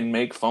you can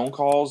make phone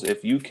calls,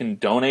 if you can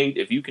donate,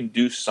 if you can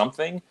do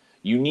something,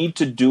 you need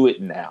to do it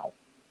now.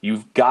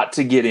 You've got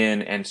to get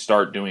in and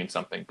start doing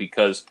something,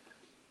 because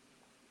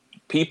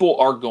people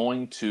are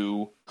going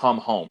to come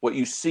home. What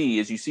you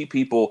see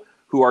people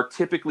who are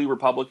typically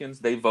Republicans,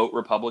 they vote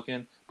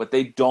Republican, but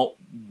they don't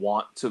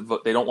want to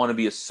vote. They don't want to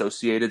be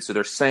associated. So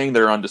they're saying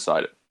they're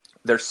undecided.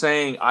 They're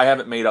saying, I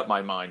haven't made up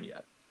my mind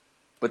yet.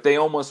 But they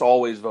almost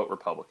always vote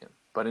Republican.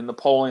 But in the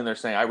polling, they're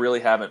saying, I really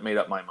haven't made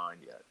up my mind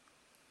yet.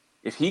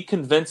 If he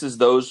convinces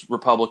those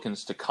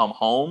Republicans to come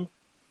home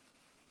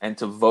and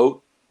to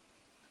vote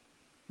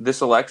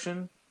this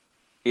election,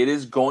 it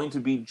is going to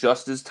be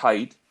just as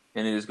tight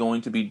and it is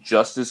going to be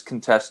just as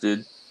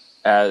contested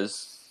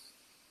as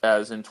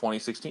in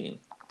 2016.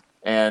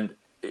 And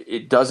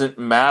it doesn't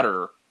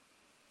matter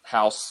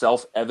how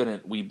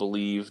self-evident we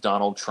believe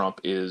Donald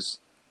Trump is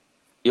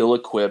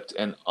ill-equipped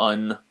and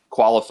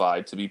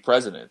unqualified to be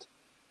president.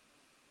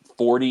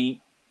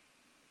 46%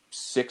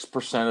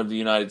 of the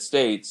United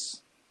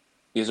States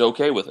is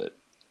okay with it.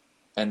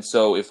 And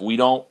so if we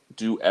don't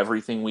do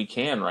everything we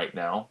can right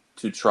now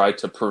to try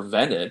to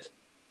prevent it,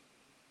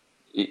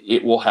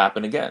 it will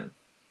happen again.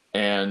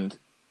 And,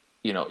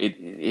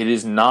 it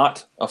is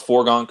not a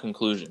foregone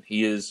conclusion.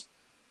 He is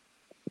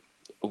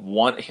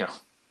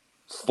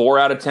 4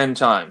 out of 10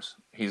 times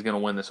he's going to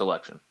win this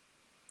election.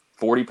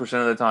 40%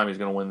 of the time he's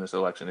going to win this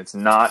election. It's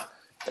not,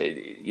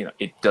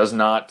 it does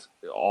not,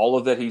 all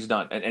of that he's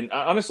done. And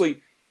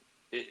honestly,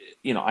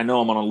 I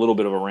know I'm on a little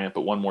bit of a rant,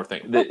 but one more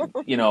thing.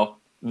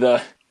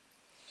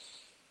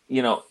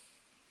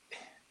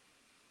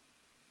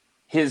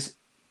 His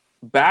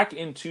back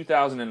in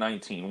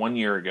 2019, 1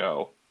 year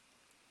ago,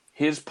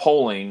 his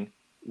polling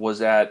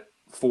was at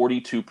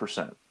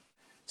 42%.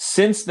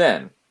 Since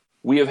then,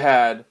 we have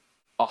had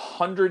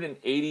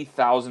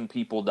 180,000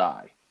 people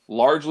die,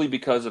 largely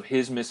because of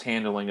his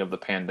mishandling of the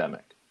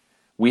pandemic.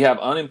 We have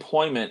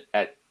unemployment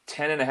at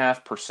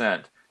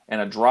 10.5%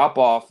 and a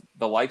drop-off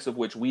the likes of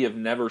which we have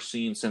never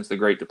seen since the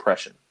Great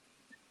Depression.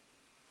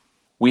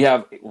 We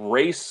have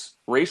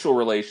racial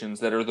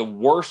relations that are the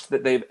worst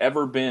that they've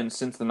ever been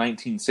since the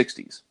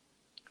 1960s.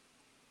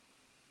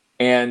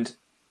 And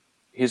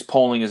his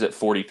polling is at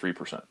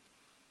 43%.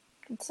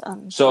 It's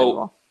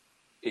unbelievable.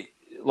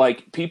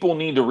 So, people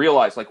need to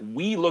realize,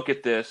 we look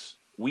at this,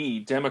 we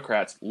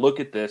Democrats look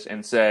at this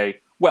and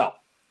say, well,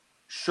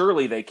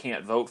 surely they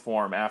can't vote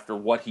for him after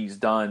what he's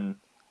done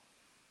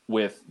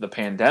with the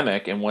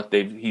pandemic and what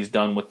he's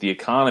done with the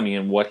economy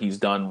and what he's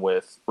done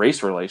with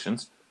race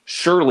relations.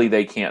 Surely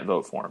they can't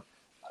vote for him.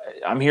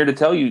 I'm here to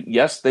tell you,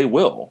 yes, they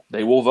will.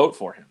 They will vote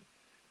for him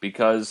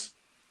because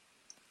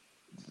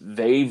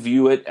they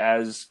view it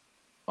as,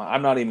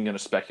 I'm not even going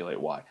to speculate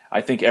why.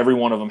 I think every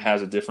one of them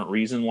has a different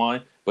reason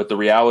why, but the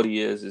reality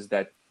is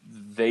that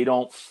they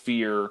don't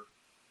fear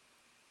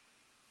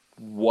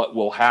what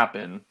will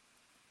happen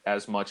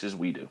as much as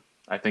we do.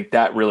 I think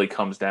that really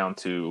comes down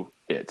to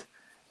it.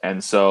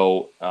 And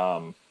so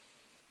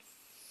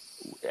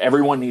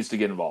everyone needs to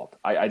get involved.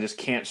 I just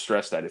can't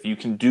stress that. If you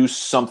can do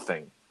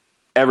something,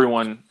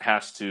 everyone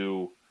has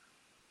to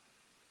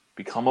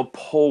become a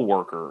poll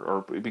worker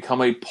or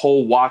become a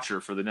poll watcher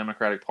for the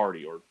Democratic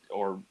Party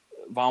or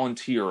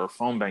volunteer or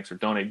phone banks or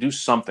donate. Do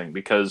something,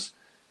 because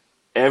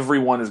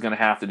everyone is going to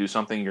have to do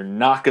something. You're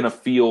not going to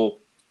feel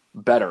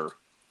better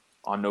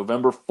on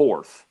November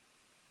 4th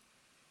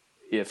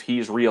if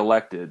he's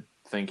reelected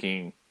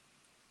thinking,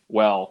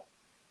 well,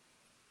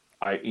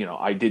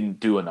 I didn't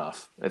do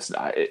enough.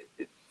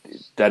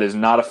 That is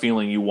not a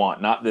feeling you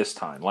want. Not this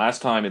time.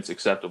 Last time it's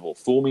acceptable.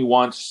 Fool me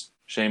once,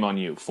 shame on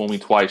you. Fool me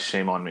twice,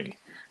 shame on me.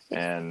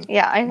 And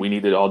we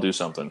need to all do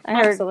something. I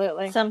heard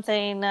Absolutely.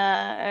 something.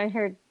 I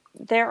heard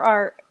there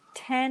are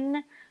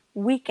 10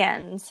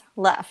 weekends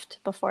left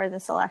before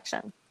this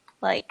election.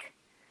 That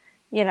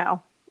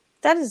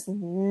is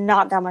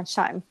not that much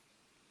time.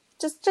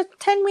 Just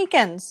 10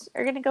 weekends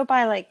are going to go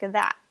by like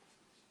that.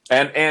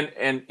 And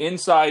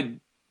inside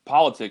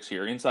politics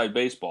here, inside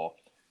baseball.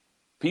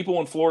 People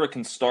in Florida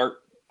can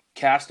start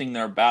casting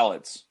their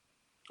ballots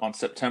on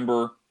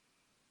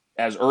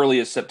as early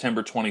as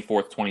September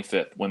 24th,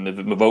 25th, when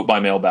the vote by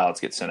mail ballots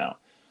get sent out.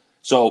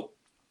 So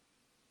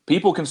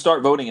people can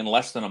start voting in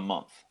less than a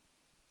month,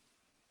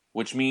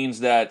 which means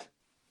that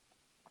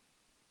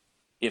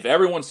if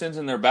everyone sends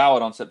in their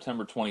ballot on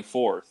September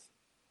 24th,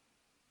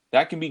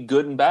 that can be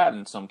good and bad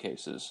in some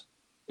cases.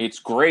 It's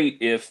great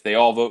if they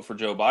all vote for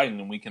Joe Biden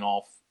and we can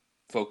all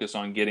focus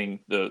on getting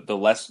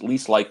the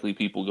least likely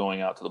people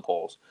going out to the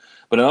polls.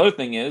 But another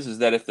thing is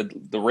that if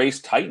the race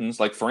tightens,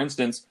 like for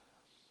instance,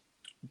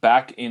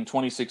 back in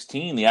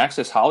 2016, the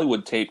Access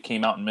Hollywood tape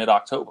came out in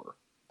mid-October.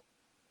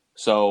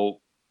 So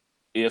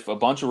if a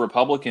bunch of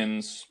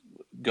Republicans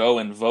go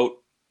and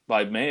vote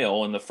by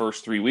mail in the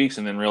first 3 weeks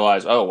and then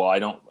realize, oh,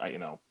 well,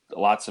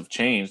 lots have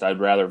changed, I'd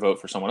rather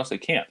vote for someone else, they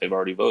can't. They've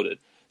already voted.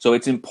 So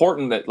it's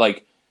important that,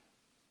 like,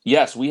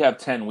 yes, we have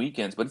 10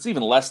 weekends, but it's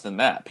even less than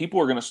that.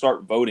 People are going to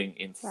start voting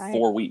in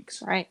 4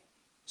 weeks. Right.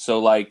 So,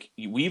 like,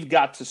 we've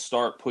got to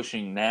start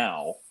pushing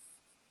now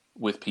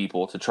with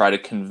people to try to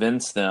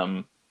convince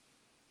them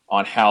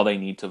on how they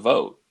need to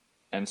vote.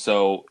 And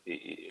so,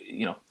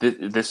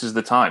 this is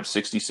the time,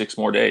 66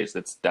 more days.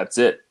 That's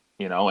it,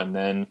 and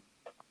then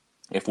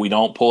if we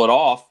don't pull it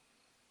off,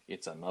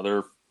 it's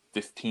another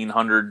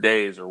 1,500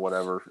 days or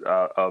whatever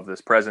of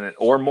this president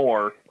or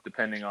more,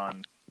 depending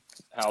on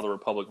how the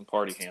Republican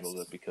Party handles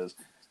it, because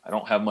I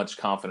don't have much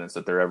confidence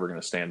that they're ever going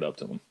to stand up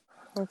to them.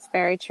 That's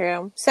very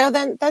true. So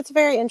then that's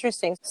very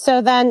interesting.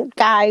 So then,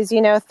 guys,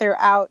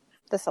 throughout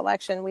this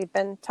election, we've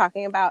been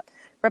talking about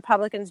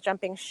Republicans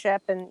jumping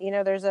ship, and,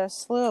 there's a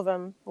slew of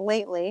them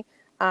lately.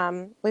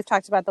 We've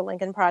talked about the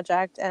Lincoln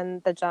Project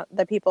and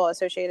the people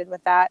associated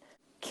with that.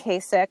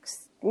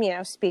 Kasich,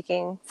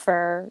 speaking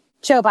for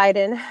Joe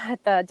Biden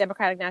at the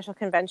Democratic National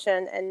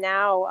Convention. And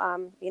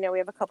now, we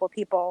have a couple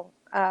people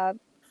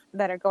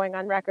that are going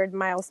on record,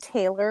 Miles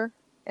Taylor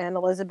and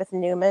Elizabeth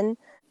Newman.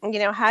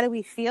 How do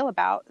we feel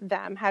about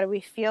them? How do we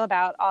feel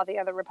about all the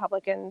other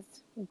Republicans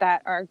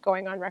that are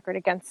going on record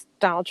against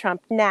Donald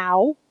Trump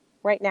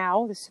right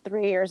now, this is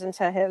 3 years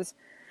into his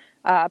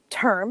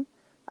term,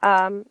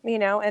 and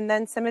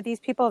then some of these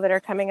people that are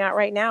coming out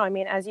right now. I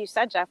mean, as you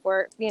said, Jeff,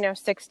 we're,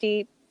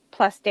 60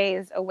 plus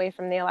days away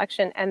from the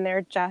election, and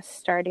they're just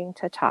starting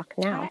to talk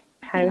now.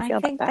 How do you feel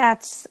about that?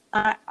 That's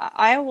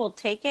I will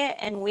take it,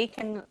 and we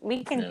can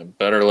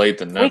better late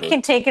than never. We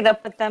can take it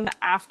up with them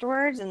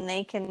afterwards, and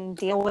they can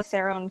deal with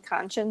their own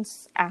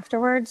conscience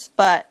afterwards.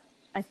 But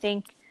I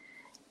think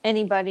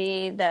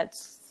anybody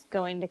that's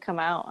going to come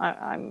out,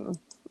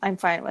 I'm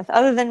fine with.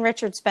 Other than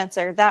Richard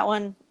Spencer, that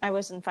one I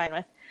wasn't fine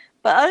with.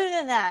 But other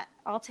than that,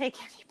 I'll take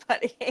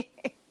anybody.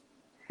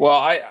 Well,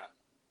 I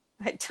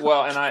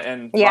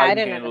Biden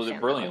handled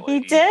it brilliantly. He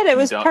did. It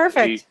was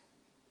perfect.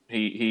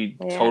 He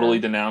totally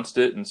denounced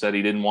it and said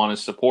he didn't want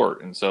his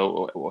support. And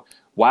so,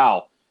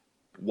 wow,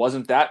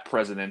 wasn't that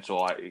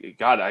presidential?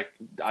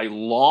 I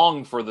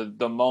long for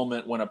the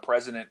moment when a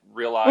president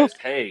realized,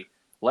 hey,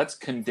 let's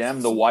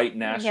condemn the white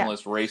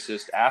nationalist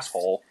racist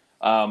asshole.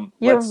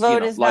 Your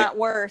vote is not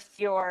worth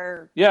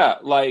your... Yeah,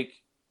 like,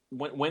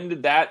 when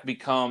did that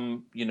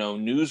become,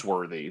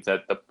 newsworthy,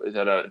 that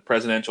a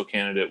presidential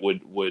candidate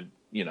would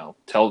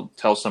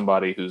tell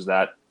somebody who's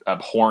that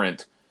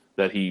abhorrent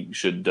that he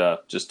should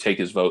just take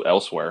his vote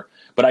elsewhere.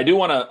 But I do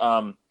want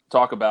to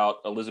talk about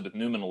Elizabeth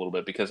Newman a little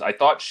bit, because I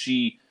thought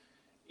she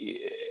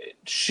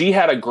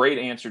had a great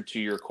answer to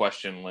your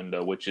question,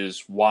 Linda, which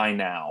is why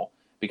now?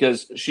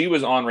 Because she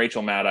was on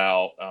Rachel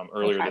Maddow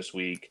earlier this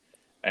week,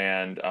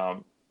 and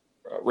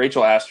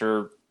Rachel asked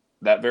her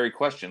that very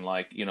question,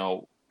 like,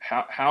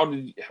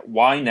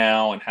 why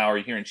now and how are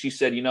you here? And she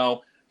said,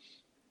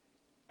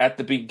 at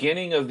the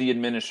beginning of the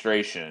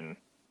administration,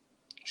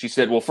 she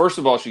said, well, first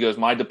of all, she goes,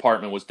 my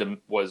department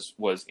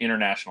was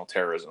international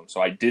terrorism.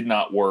 So I did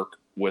not work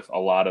with a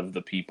lot of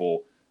the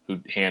people who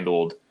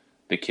handled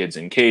the kids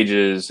in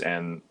cages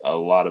and a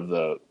lot of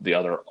the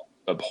other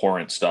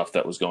abhorrent stuff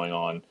that was going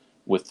on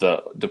with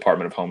the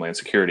Department of Homeland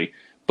Security.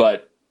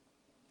 But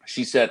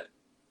she said,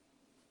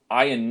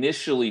 I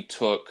initially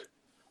took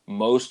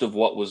most of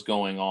what was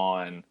going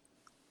on,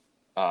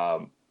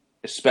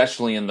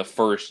 especially in the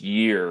first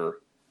year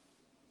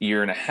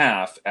and a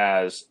half,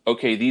 as,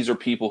 okay, these are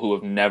people who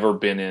have never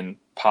been in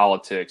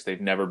politics,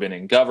 they've never been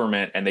in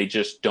government, and they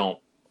just don't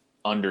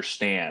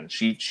understand.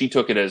 She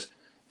took it as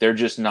they're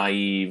just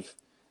naive,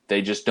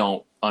 they just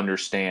don't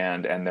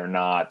understand, and they're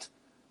not,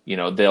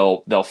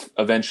 they'll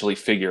eventually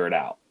figure it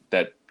out.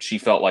 That she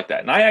felt like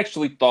that. And I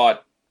actually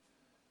thought,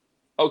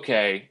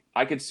 okay,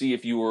 I could see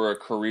if you were a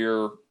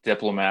career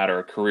diplomat or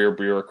a career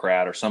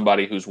bureaucrat or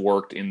somebody who's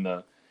worked in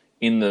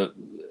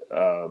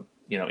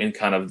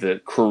kind of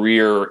the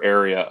career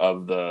area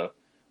of the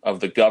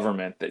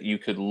government, that you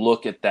could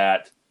look at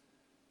that,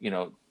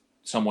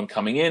 someone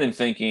coming in and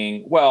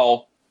thinking,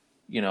 well,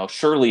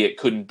 surely it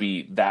couldn't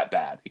be that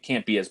bad. It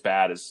can't be as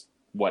bad as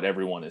what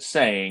everyone is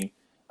saying.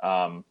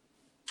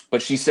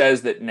 But she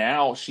says that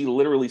now, she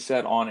literally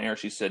said on air,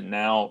 she said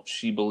now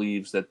she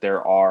believes that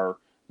there are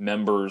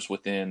members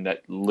within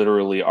that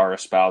literally are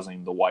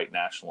espousing the white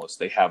nationalists.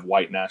 They have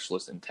white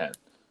nationalist intent.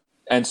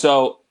 And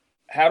so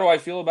how do I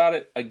feel about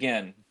it?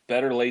 Again,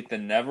 better late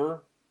than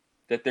never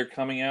that they're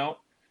coming out.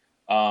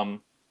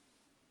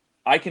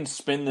 I can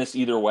spin this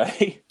either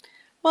way.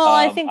 Well,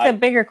 I think the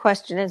bigger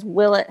question is,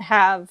 will it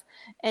have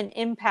an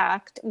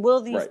impact?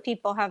 Will these Right.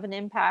 people have an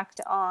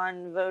impact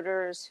on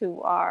voters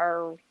who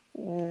are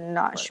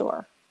not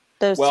sure?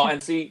 Those Well,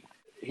 and see,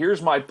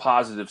 here's my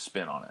positive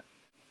spin on it.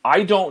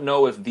 I don't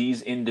know if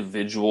these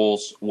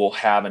individuals will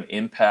have an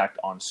impact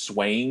on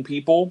swaying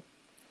people,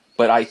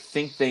 but I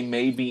think they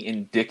may be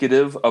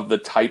indicative of the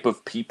type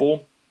of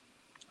people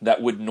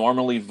that would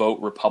normally vote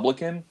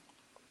Republican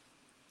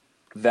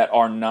that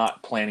are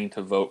not planning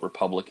to vote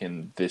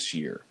Republican this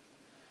year.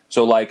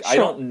 So, like, I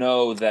Sure. don't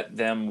know that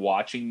them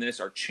watching this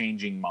are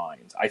changing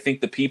minds. I think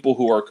the people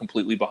who are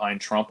completely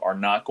behind Trump are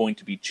not going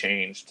to be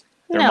changed.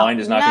 Their mind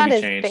is not going to be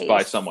as changed by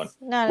base. someone.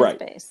 Not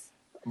Right. as base.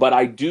 But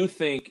I do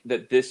think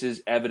that this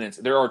is evidence.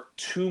 There are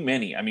too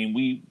many. I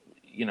mean,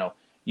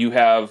 you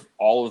have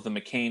all of the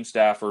McCain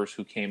staffers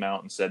who came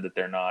out and said that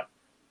they're not,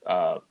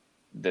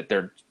 that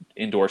they're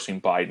endorsing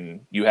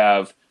Biden.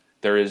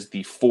 There is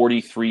the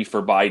 43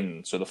 for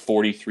Biden, so the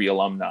 43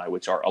 alumni,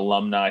 which are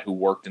alumni who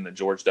worked in the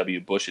George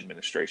W. Bush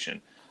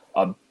administration.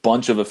 A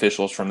bunch of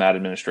officials from that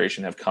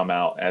administration have come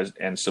out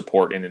and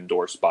support and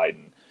endorse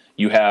Biden.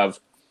 You have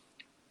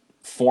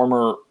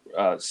former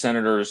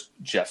Senators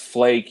Jeff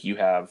Flake, you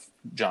have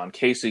John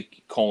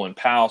Kasich, Colin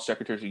Powell,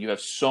 secretaries. You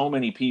have so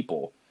many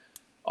people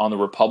on the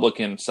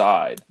Republican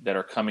side that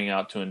are coming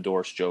out to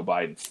endorse Joe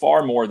Biden,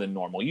 far more than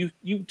normal. You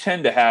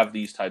tend to have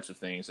these types of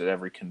things at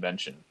every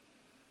convention,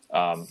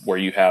 where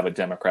you have a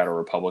Democrat or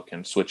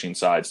Republican switching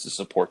sides to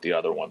support the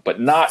other one, but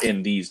not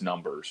in these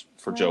numbers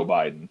for Joe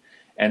Biden.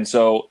 And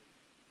so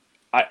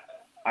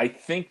I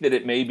think that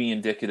it may be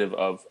indicative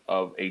of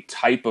a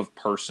type of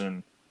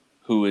person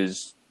who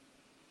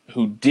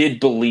did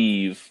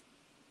believe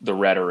the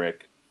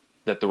rhetoric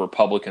that the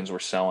Republicans were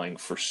selling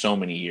for so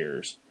many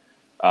years.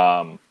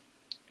 And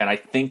I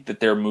think that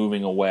they're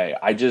moving away.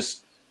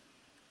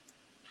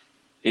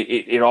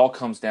 It all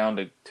comes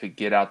down to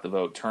get out the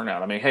vote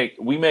turnout. I mean, hey,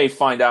 we may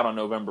find out on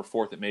November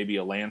 4th it may be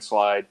a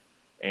landslide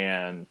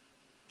and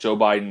Joe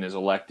Biden is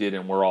elected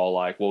and we're all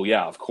like, well,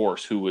 yeah, of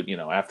course, who would,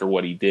 after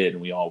what he did,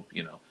 and we all,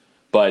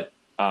 but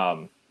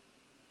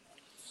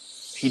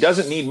he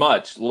doesn't need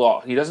much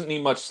He doesn't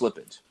need much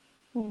slippage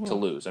to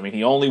lose. I mean,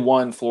 he only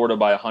won Florida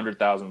by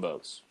 100,000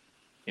 votes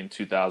in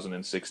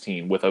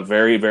 2016 with a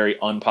very, very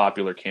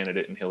unpopular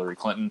candidate in Hillary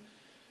Clinton.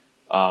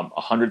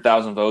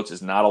 100,000 votes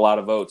is not a lot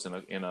of votes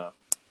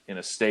in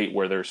a state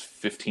where there's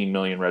 15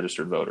 million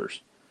registered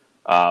voters.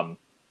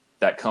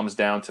 That comes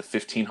down to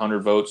 1,500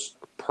 votes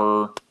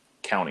per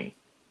county.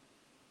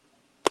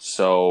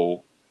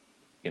 So,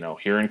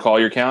 here in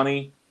Collier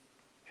County,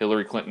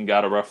 Hillary Clinton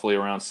got roughly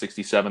around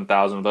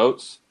 67,000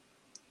 votes.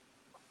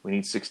 We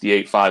need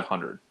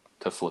 68,500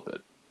 to flip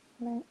it.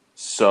 Right.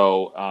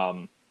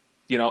 So,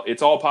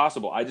 it's all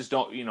possible. I just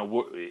don't,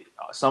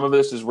 some of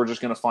this is we're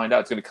just going to find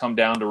out. It's going to come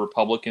down to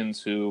Republicans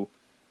who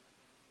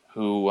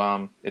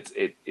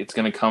it's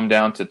going to come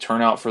down to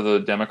turnout for the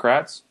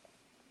Democrats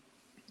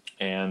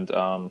and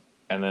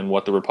then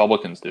what the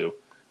Republicans do.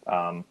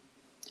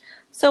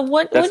 So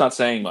that's not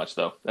saying much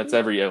though. That's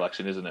every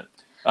election, isn't it?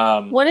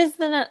 What is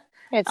the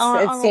It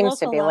on seems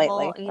to local be level,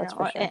 lately. That's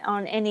for sure.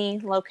 on any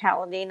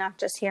locality, not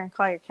just here in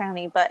Collier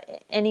County,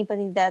 but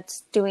anybody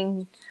that's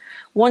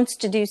wants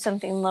to do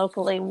something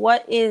locally,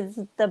 what is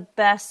the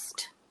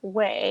best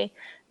way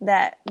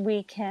that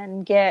we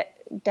can get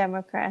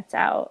Democrats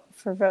out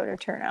for voter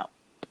turnout?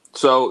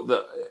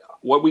 So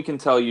what we can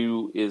tell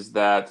you is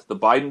that the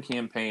Biden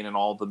campaign and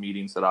all the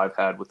meetings that I've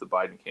had with the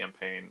Biden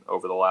campaign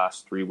over the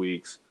last 3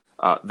 weeks,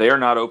 they are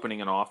not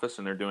opening an office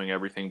and they're doing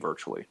everything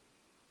virtually.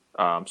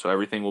 So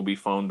everything will be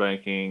phone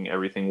banking.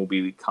 Everything will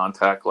be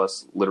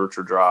contactless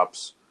literature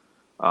drops.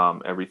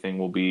 Everything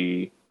will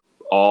be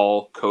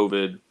all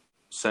COVID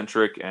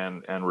centric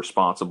and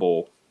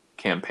responsible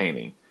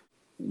campaigning.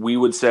 We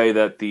would say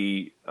that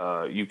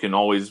you can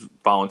always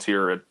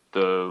volunteer at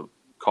the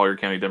Collier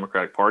County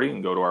Democratic Party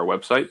and go to our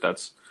website.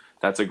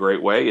 That's a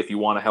great way. If you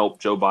want to help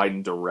Joe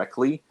Biden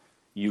directly,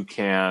 you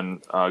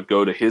can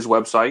go to his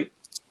website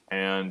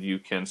and you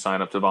can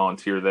sign up to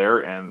volunteer there.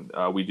 And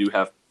we do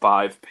have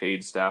 5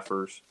 paid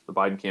staffers. The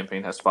Biden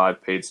campaign has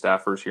 5 paid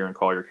staffers here in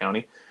Collier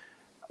County.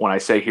 When I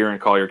say here in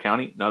Collier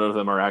County, none of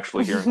them are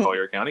actually here in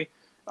Collier County.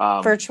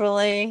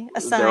 Virtually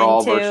assigned they're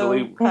all to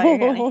virtually. Collier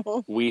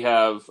County. We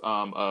have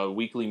a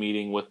weekly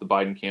meeting with the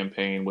Biden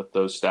campaign with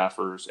those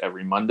staffers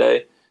every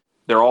Monday.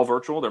 They're all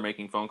virtual. They're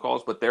making phone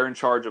calls, but they're in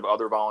charge of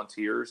other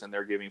volunteers, and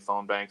they're giving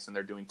phone banks, and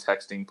they're doing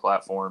texting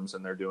platforms,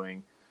 and they're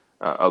doing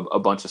a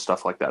bunch of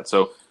stuff like that.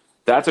 So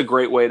that's a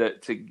great way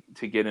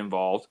to get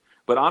involved.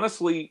 But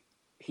honestly,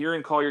 here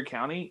in Collier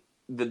County,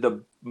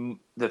 the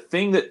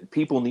thing that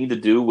people need to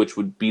do, which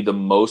would be the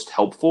most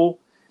helpful,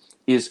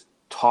 is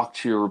talk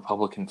to your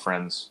Republican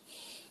friends.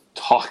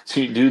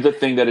 Do the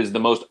thing that is the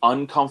most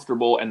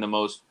uncomfortable and the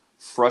most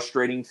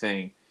frustrating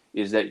thing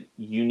is that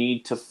you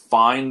need to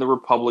find the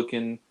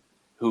Republican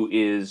who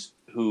is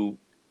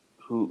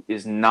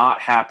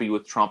not happy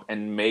with Trump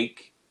and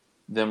make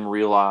them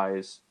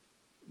realize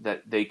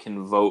that they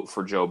can vote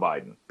for Joe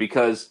Biden.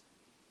 Because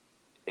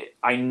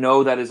I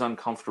know that is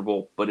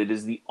uncomfortable, but it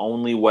is the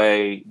only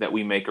way that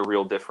we make a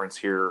real difference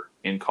here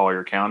in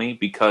Collier County,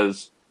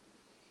 because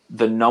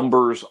the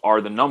numbers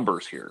are the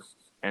numbers here.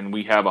 And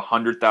we have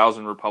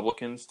 100,000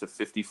 Republicans to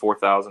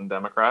 54,000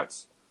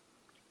 Democrats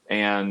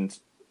and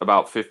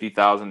about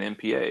 50,000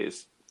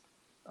 MPAs,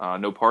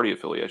 no party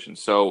affiliation.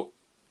 So,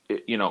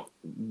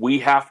 we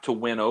have to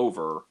win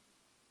over.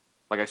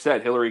 Like I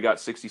said, Hillary got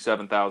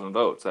 67,000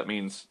 votes. That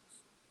means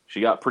she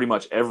got pretty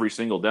much every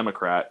single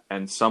Democrat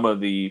and some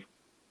of the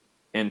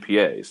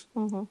NPAs.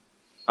 Mm-hmm.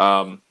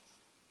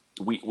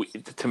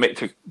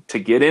 To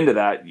get into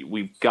that,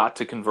 we've got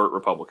to convert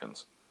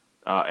Republicans.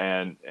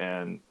 And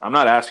I'm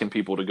not asking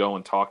people to go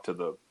and talk to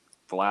the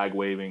flag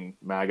waving,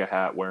 MAGA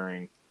hat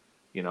wearing,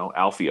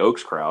 Alfie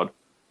Oakes crowd.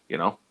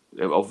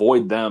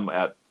 Avoid them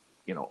at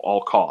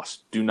all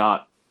costs. Do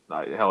not.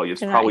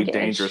 It's probably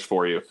dangerous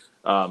for you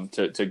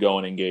to go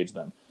and engage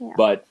them. Yeah.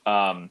 But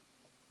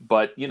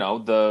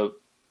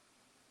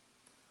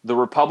the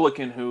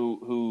Republican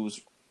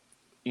who's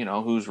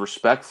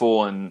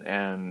respectful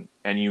and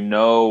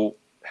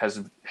has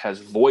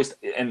voiced,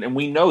 and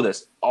we know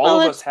this.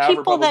 All of us have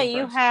people Republican that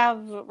you friends.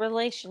 have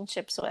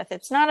relationships with.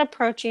 It's not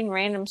approaching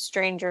random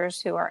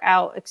strangers who are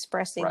out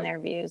expressing their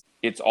views.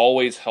 It's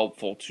always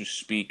helpful to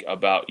speak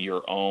about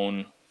your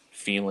own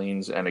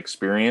feelings and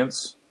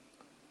experience,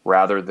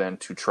 rather than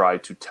to try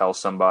to tell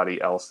somebody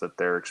else that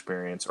their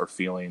experience or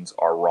feelings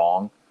are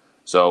wrong.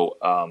 So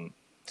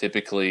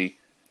typically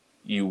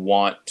you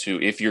want to,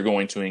 if you're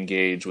going to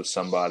engage with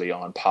somebody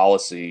on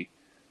policy,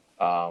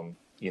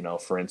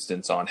 for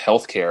instance, on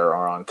healthcare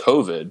or on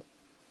COVID,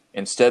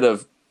 instead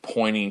of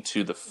pointing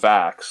to the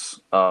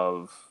facts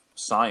of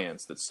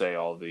science that say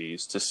all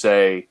these, to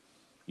say,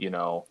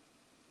 if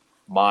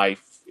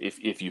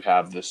you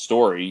have this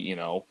story,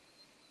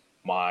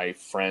 my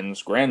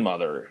friend's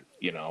grandmother,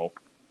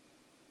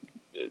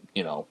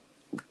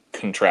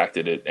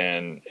 contracted it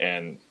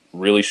and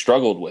really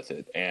struggled with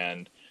it.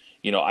 And,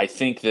 I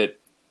think that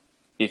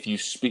if you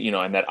speak,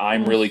 and that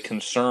I'm really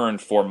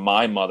concerned for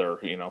my mother,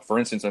 for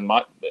instance, in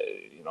my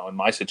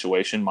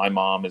situation, my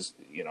mom is,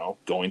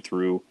 going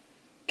through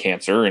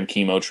cancer and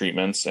chemo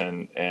treatments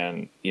and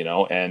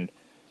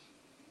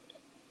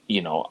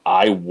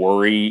I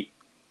worry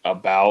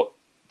about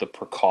the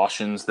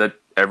precautions that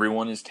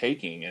everyone is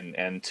taking.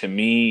 And to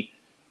me,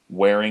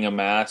 wearing a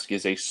mask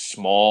is a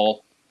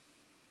small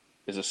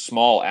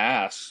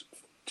ask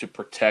to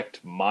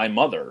protect my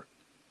mother.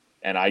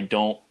 And I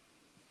don't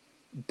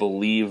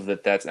believe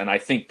that's, and I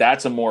think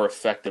that's a more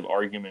effective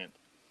argument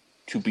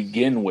to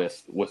begin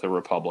with a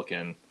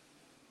Republican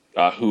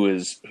who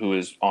is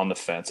on the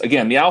fence.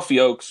 Again, the Alfie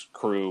Oakes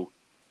crew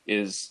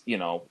is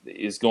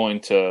going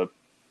to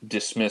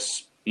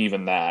dismiss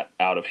even that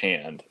out of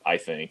hand, I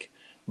think.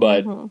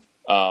 But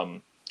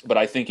but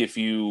I think if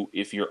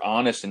you're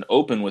honest and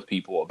open with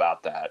people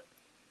about that,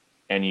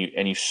 and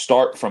you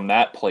start from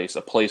that place,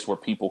 a place where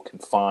people can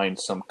find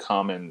some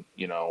common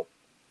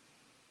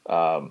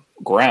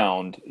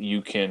ground,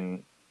 you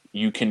can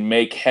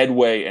make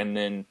headway and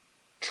then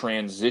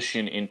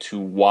transition into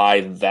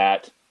why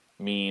that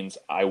means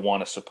I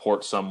want to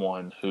support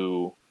someone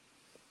who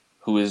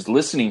is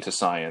listening to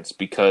science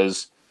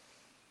because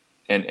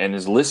and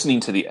is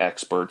listening to the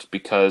experts,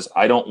 because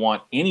I don't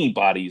want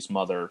anybody's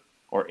mother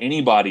or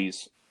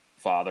anybody's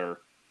father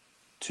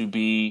to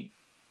be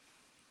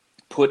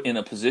put in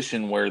a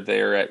position where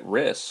they're at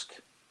risk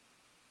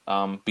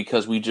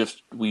because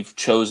we've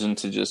chosen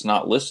to just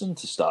not listen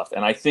to stuff.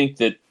 And I think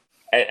that,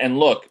 and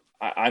look,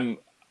 I'm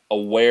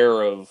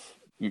aware of,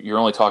 you're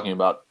only talking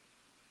about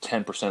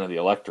 10% of the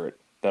electorate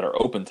that are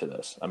open to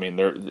this. I mean,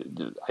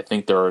 I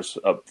think there's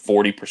a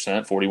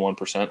 40%,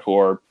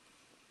 41%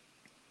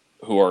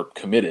 who are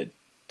committed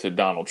to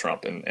Donald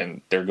Trump,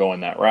 and they're going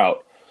that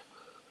route.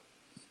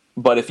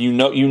 But if you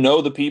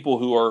know the people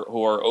who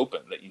are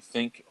open, that you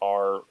think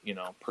are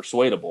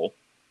persuadable,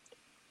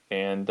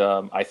 and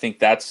I think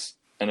that's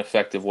an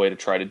effective way to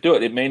try to do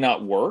it. It may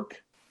not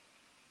work,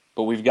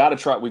 but we've got to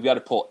try. We've got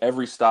to pull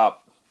every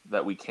stop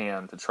that we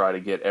can to try to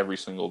get every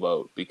single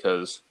vote,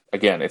 because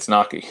again, it's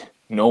not.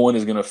 No one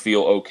is going to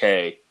feel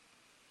okay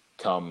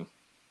come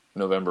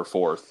November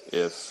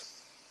 4th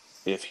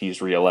if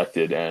he's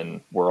reelected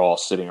and we're all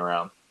sitting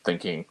around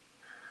thinking,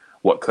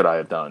 what could I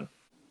have done?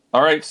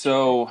 All right,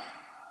 so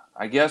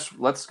I guess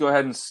let's go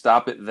ahead and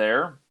stop it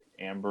there.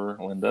 Amber,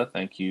 Linda,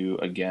 thank you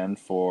again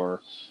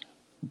for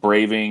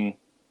braving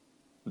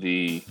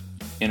the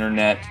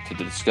internet to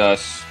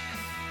discuss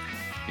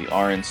the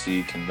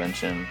RNC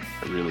convention.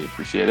 I really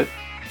appreciate it.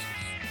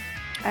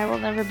 I will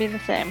never be the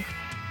same.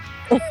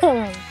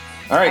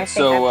 All right,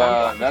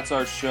 so that's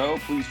our show.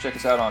 Please check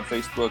us out on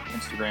Facebook,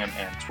 Instagram,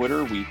 and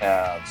Twitter. We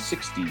have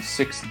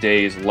 66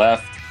 days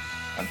left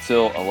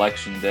until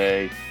Election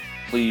Day.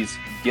 Please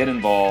get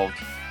involved.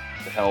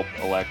 to help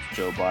elect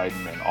Joe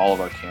Biden and all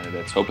of our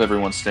candidates. Hope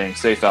everyone's staying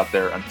safe out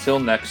there. Until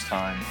next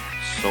time,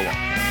 so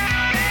long.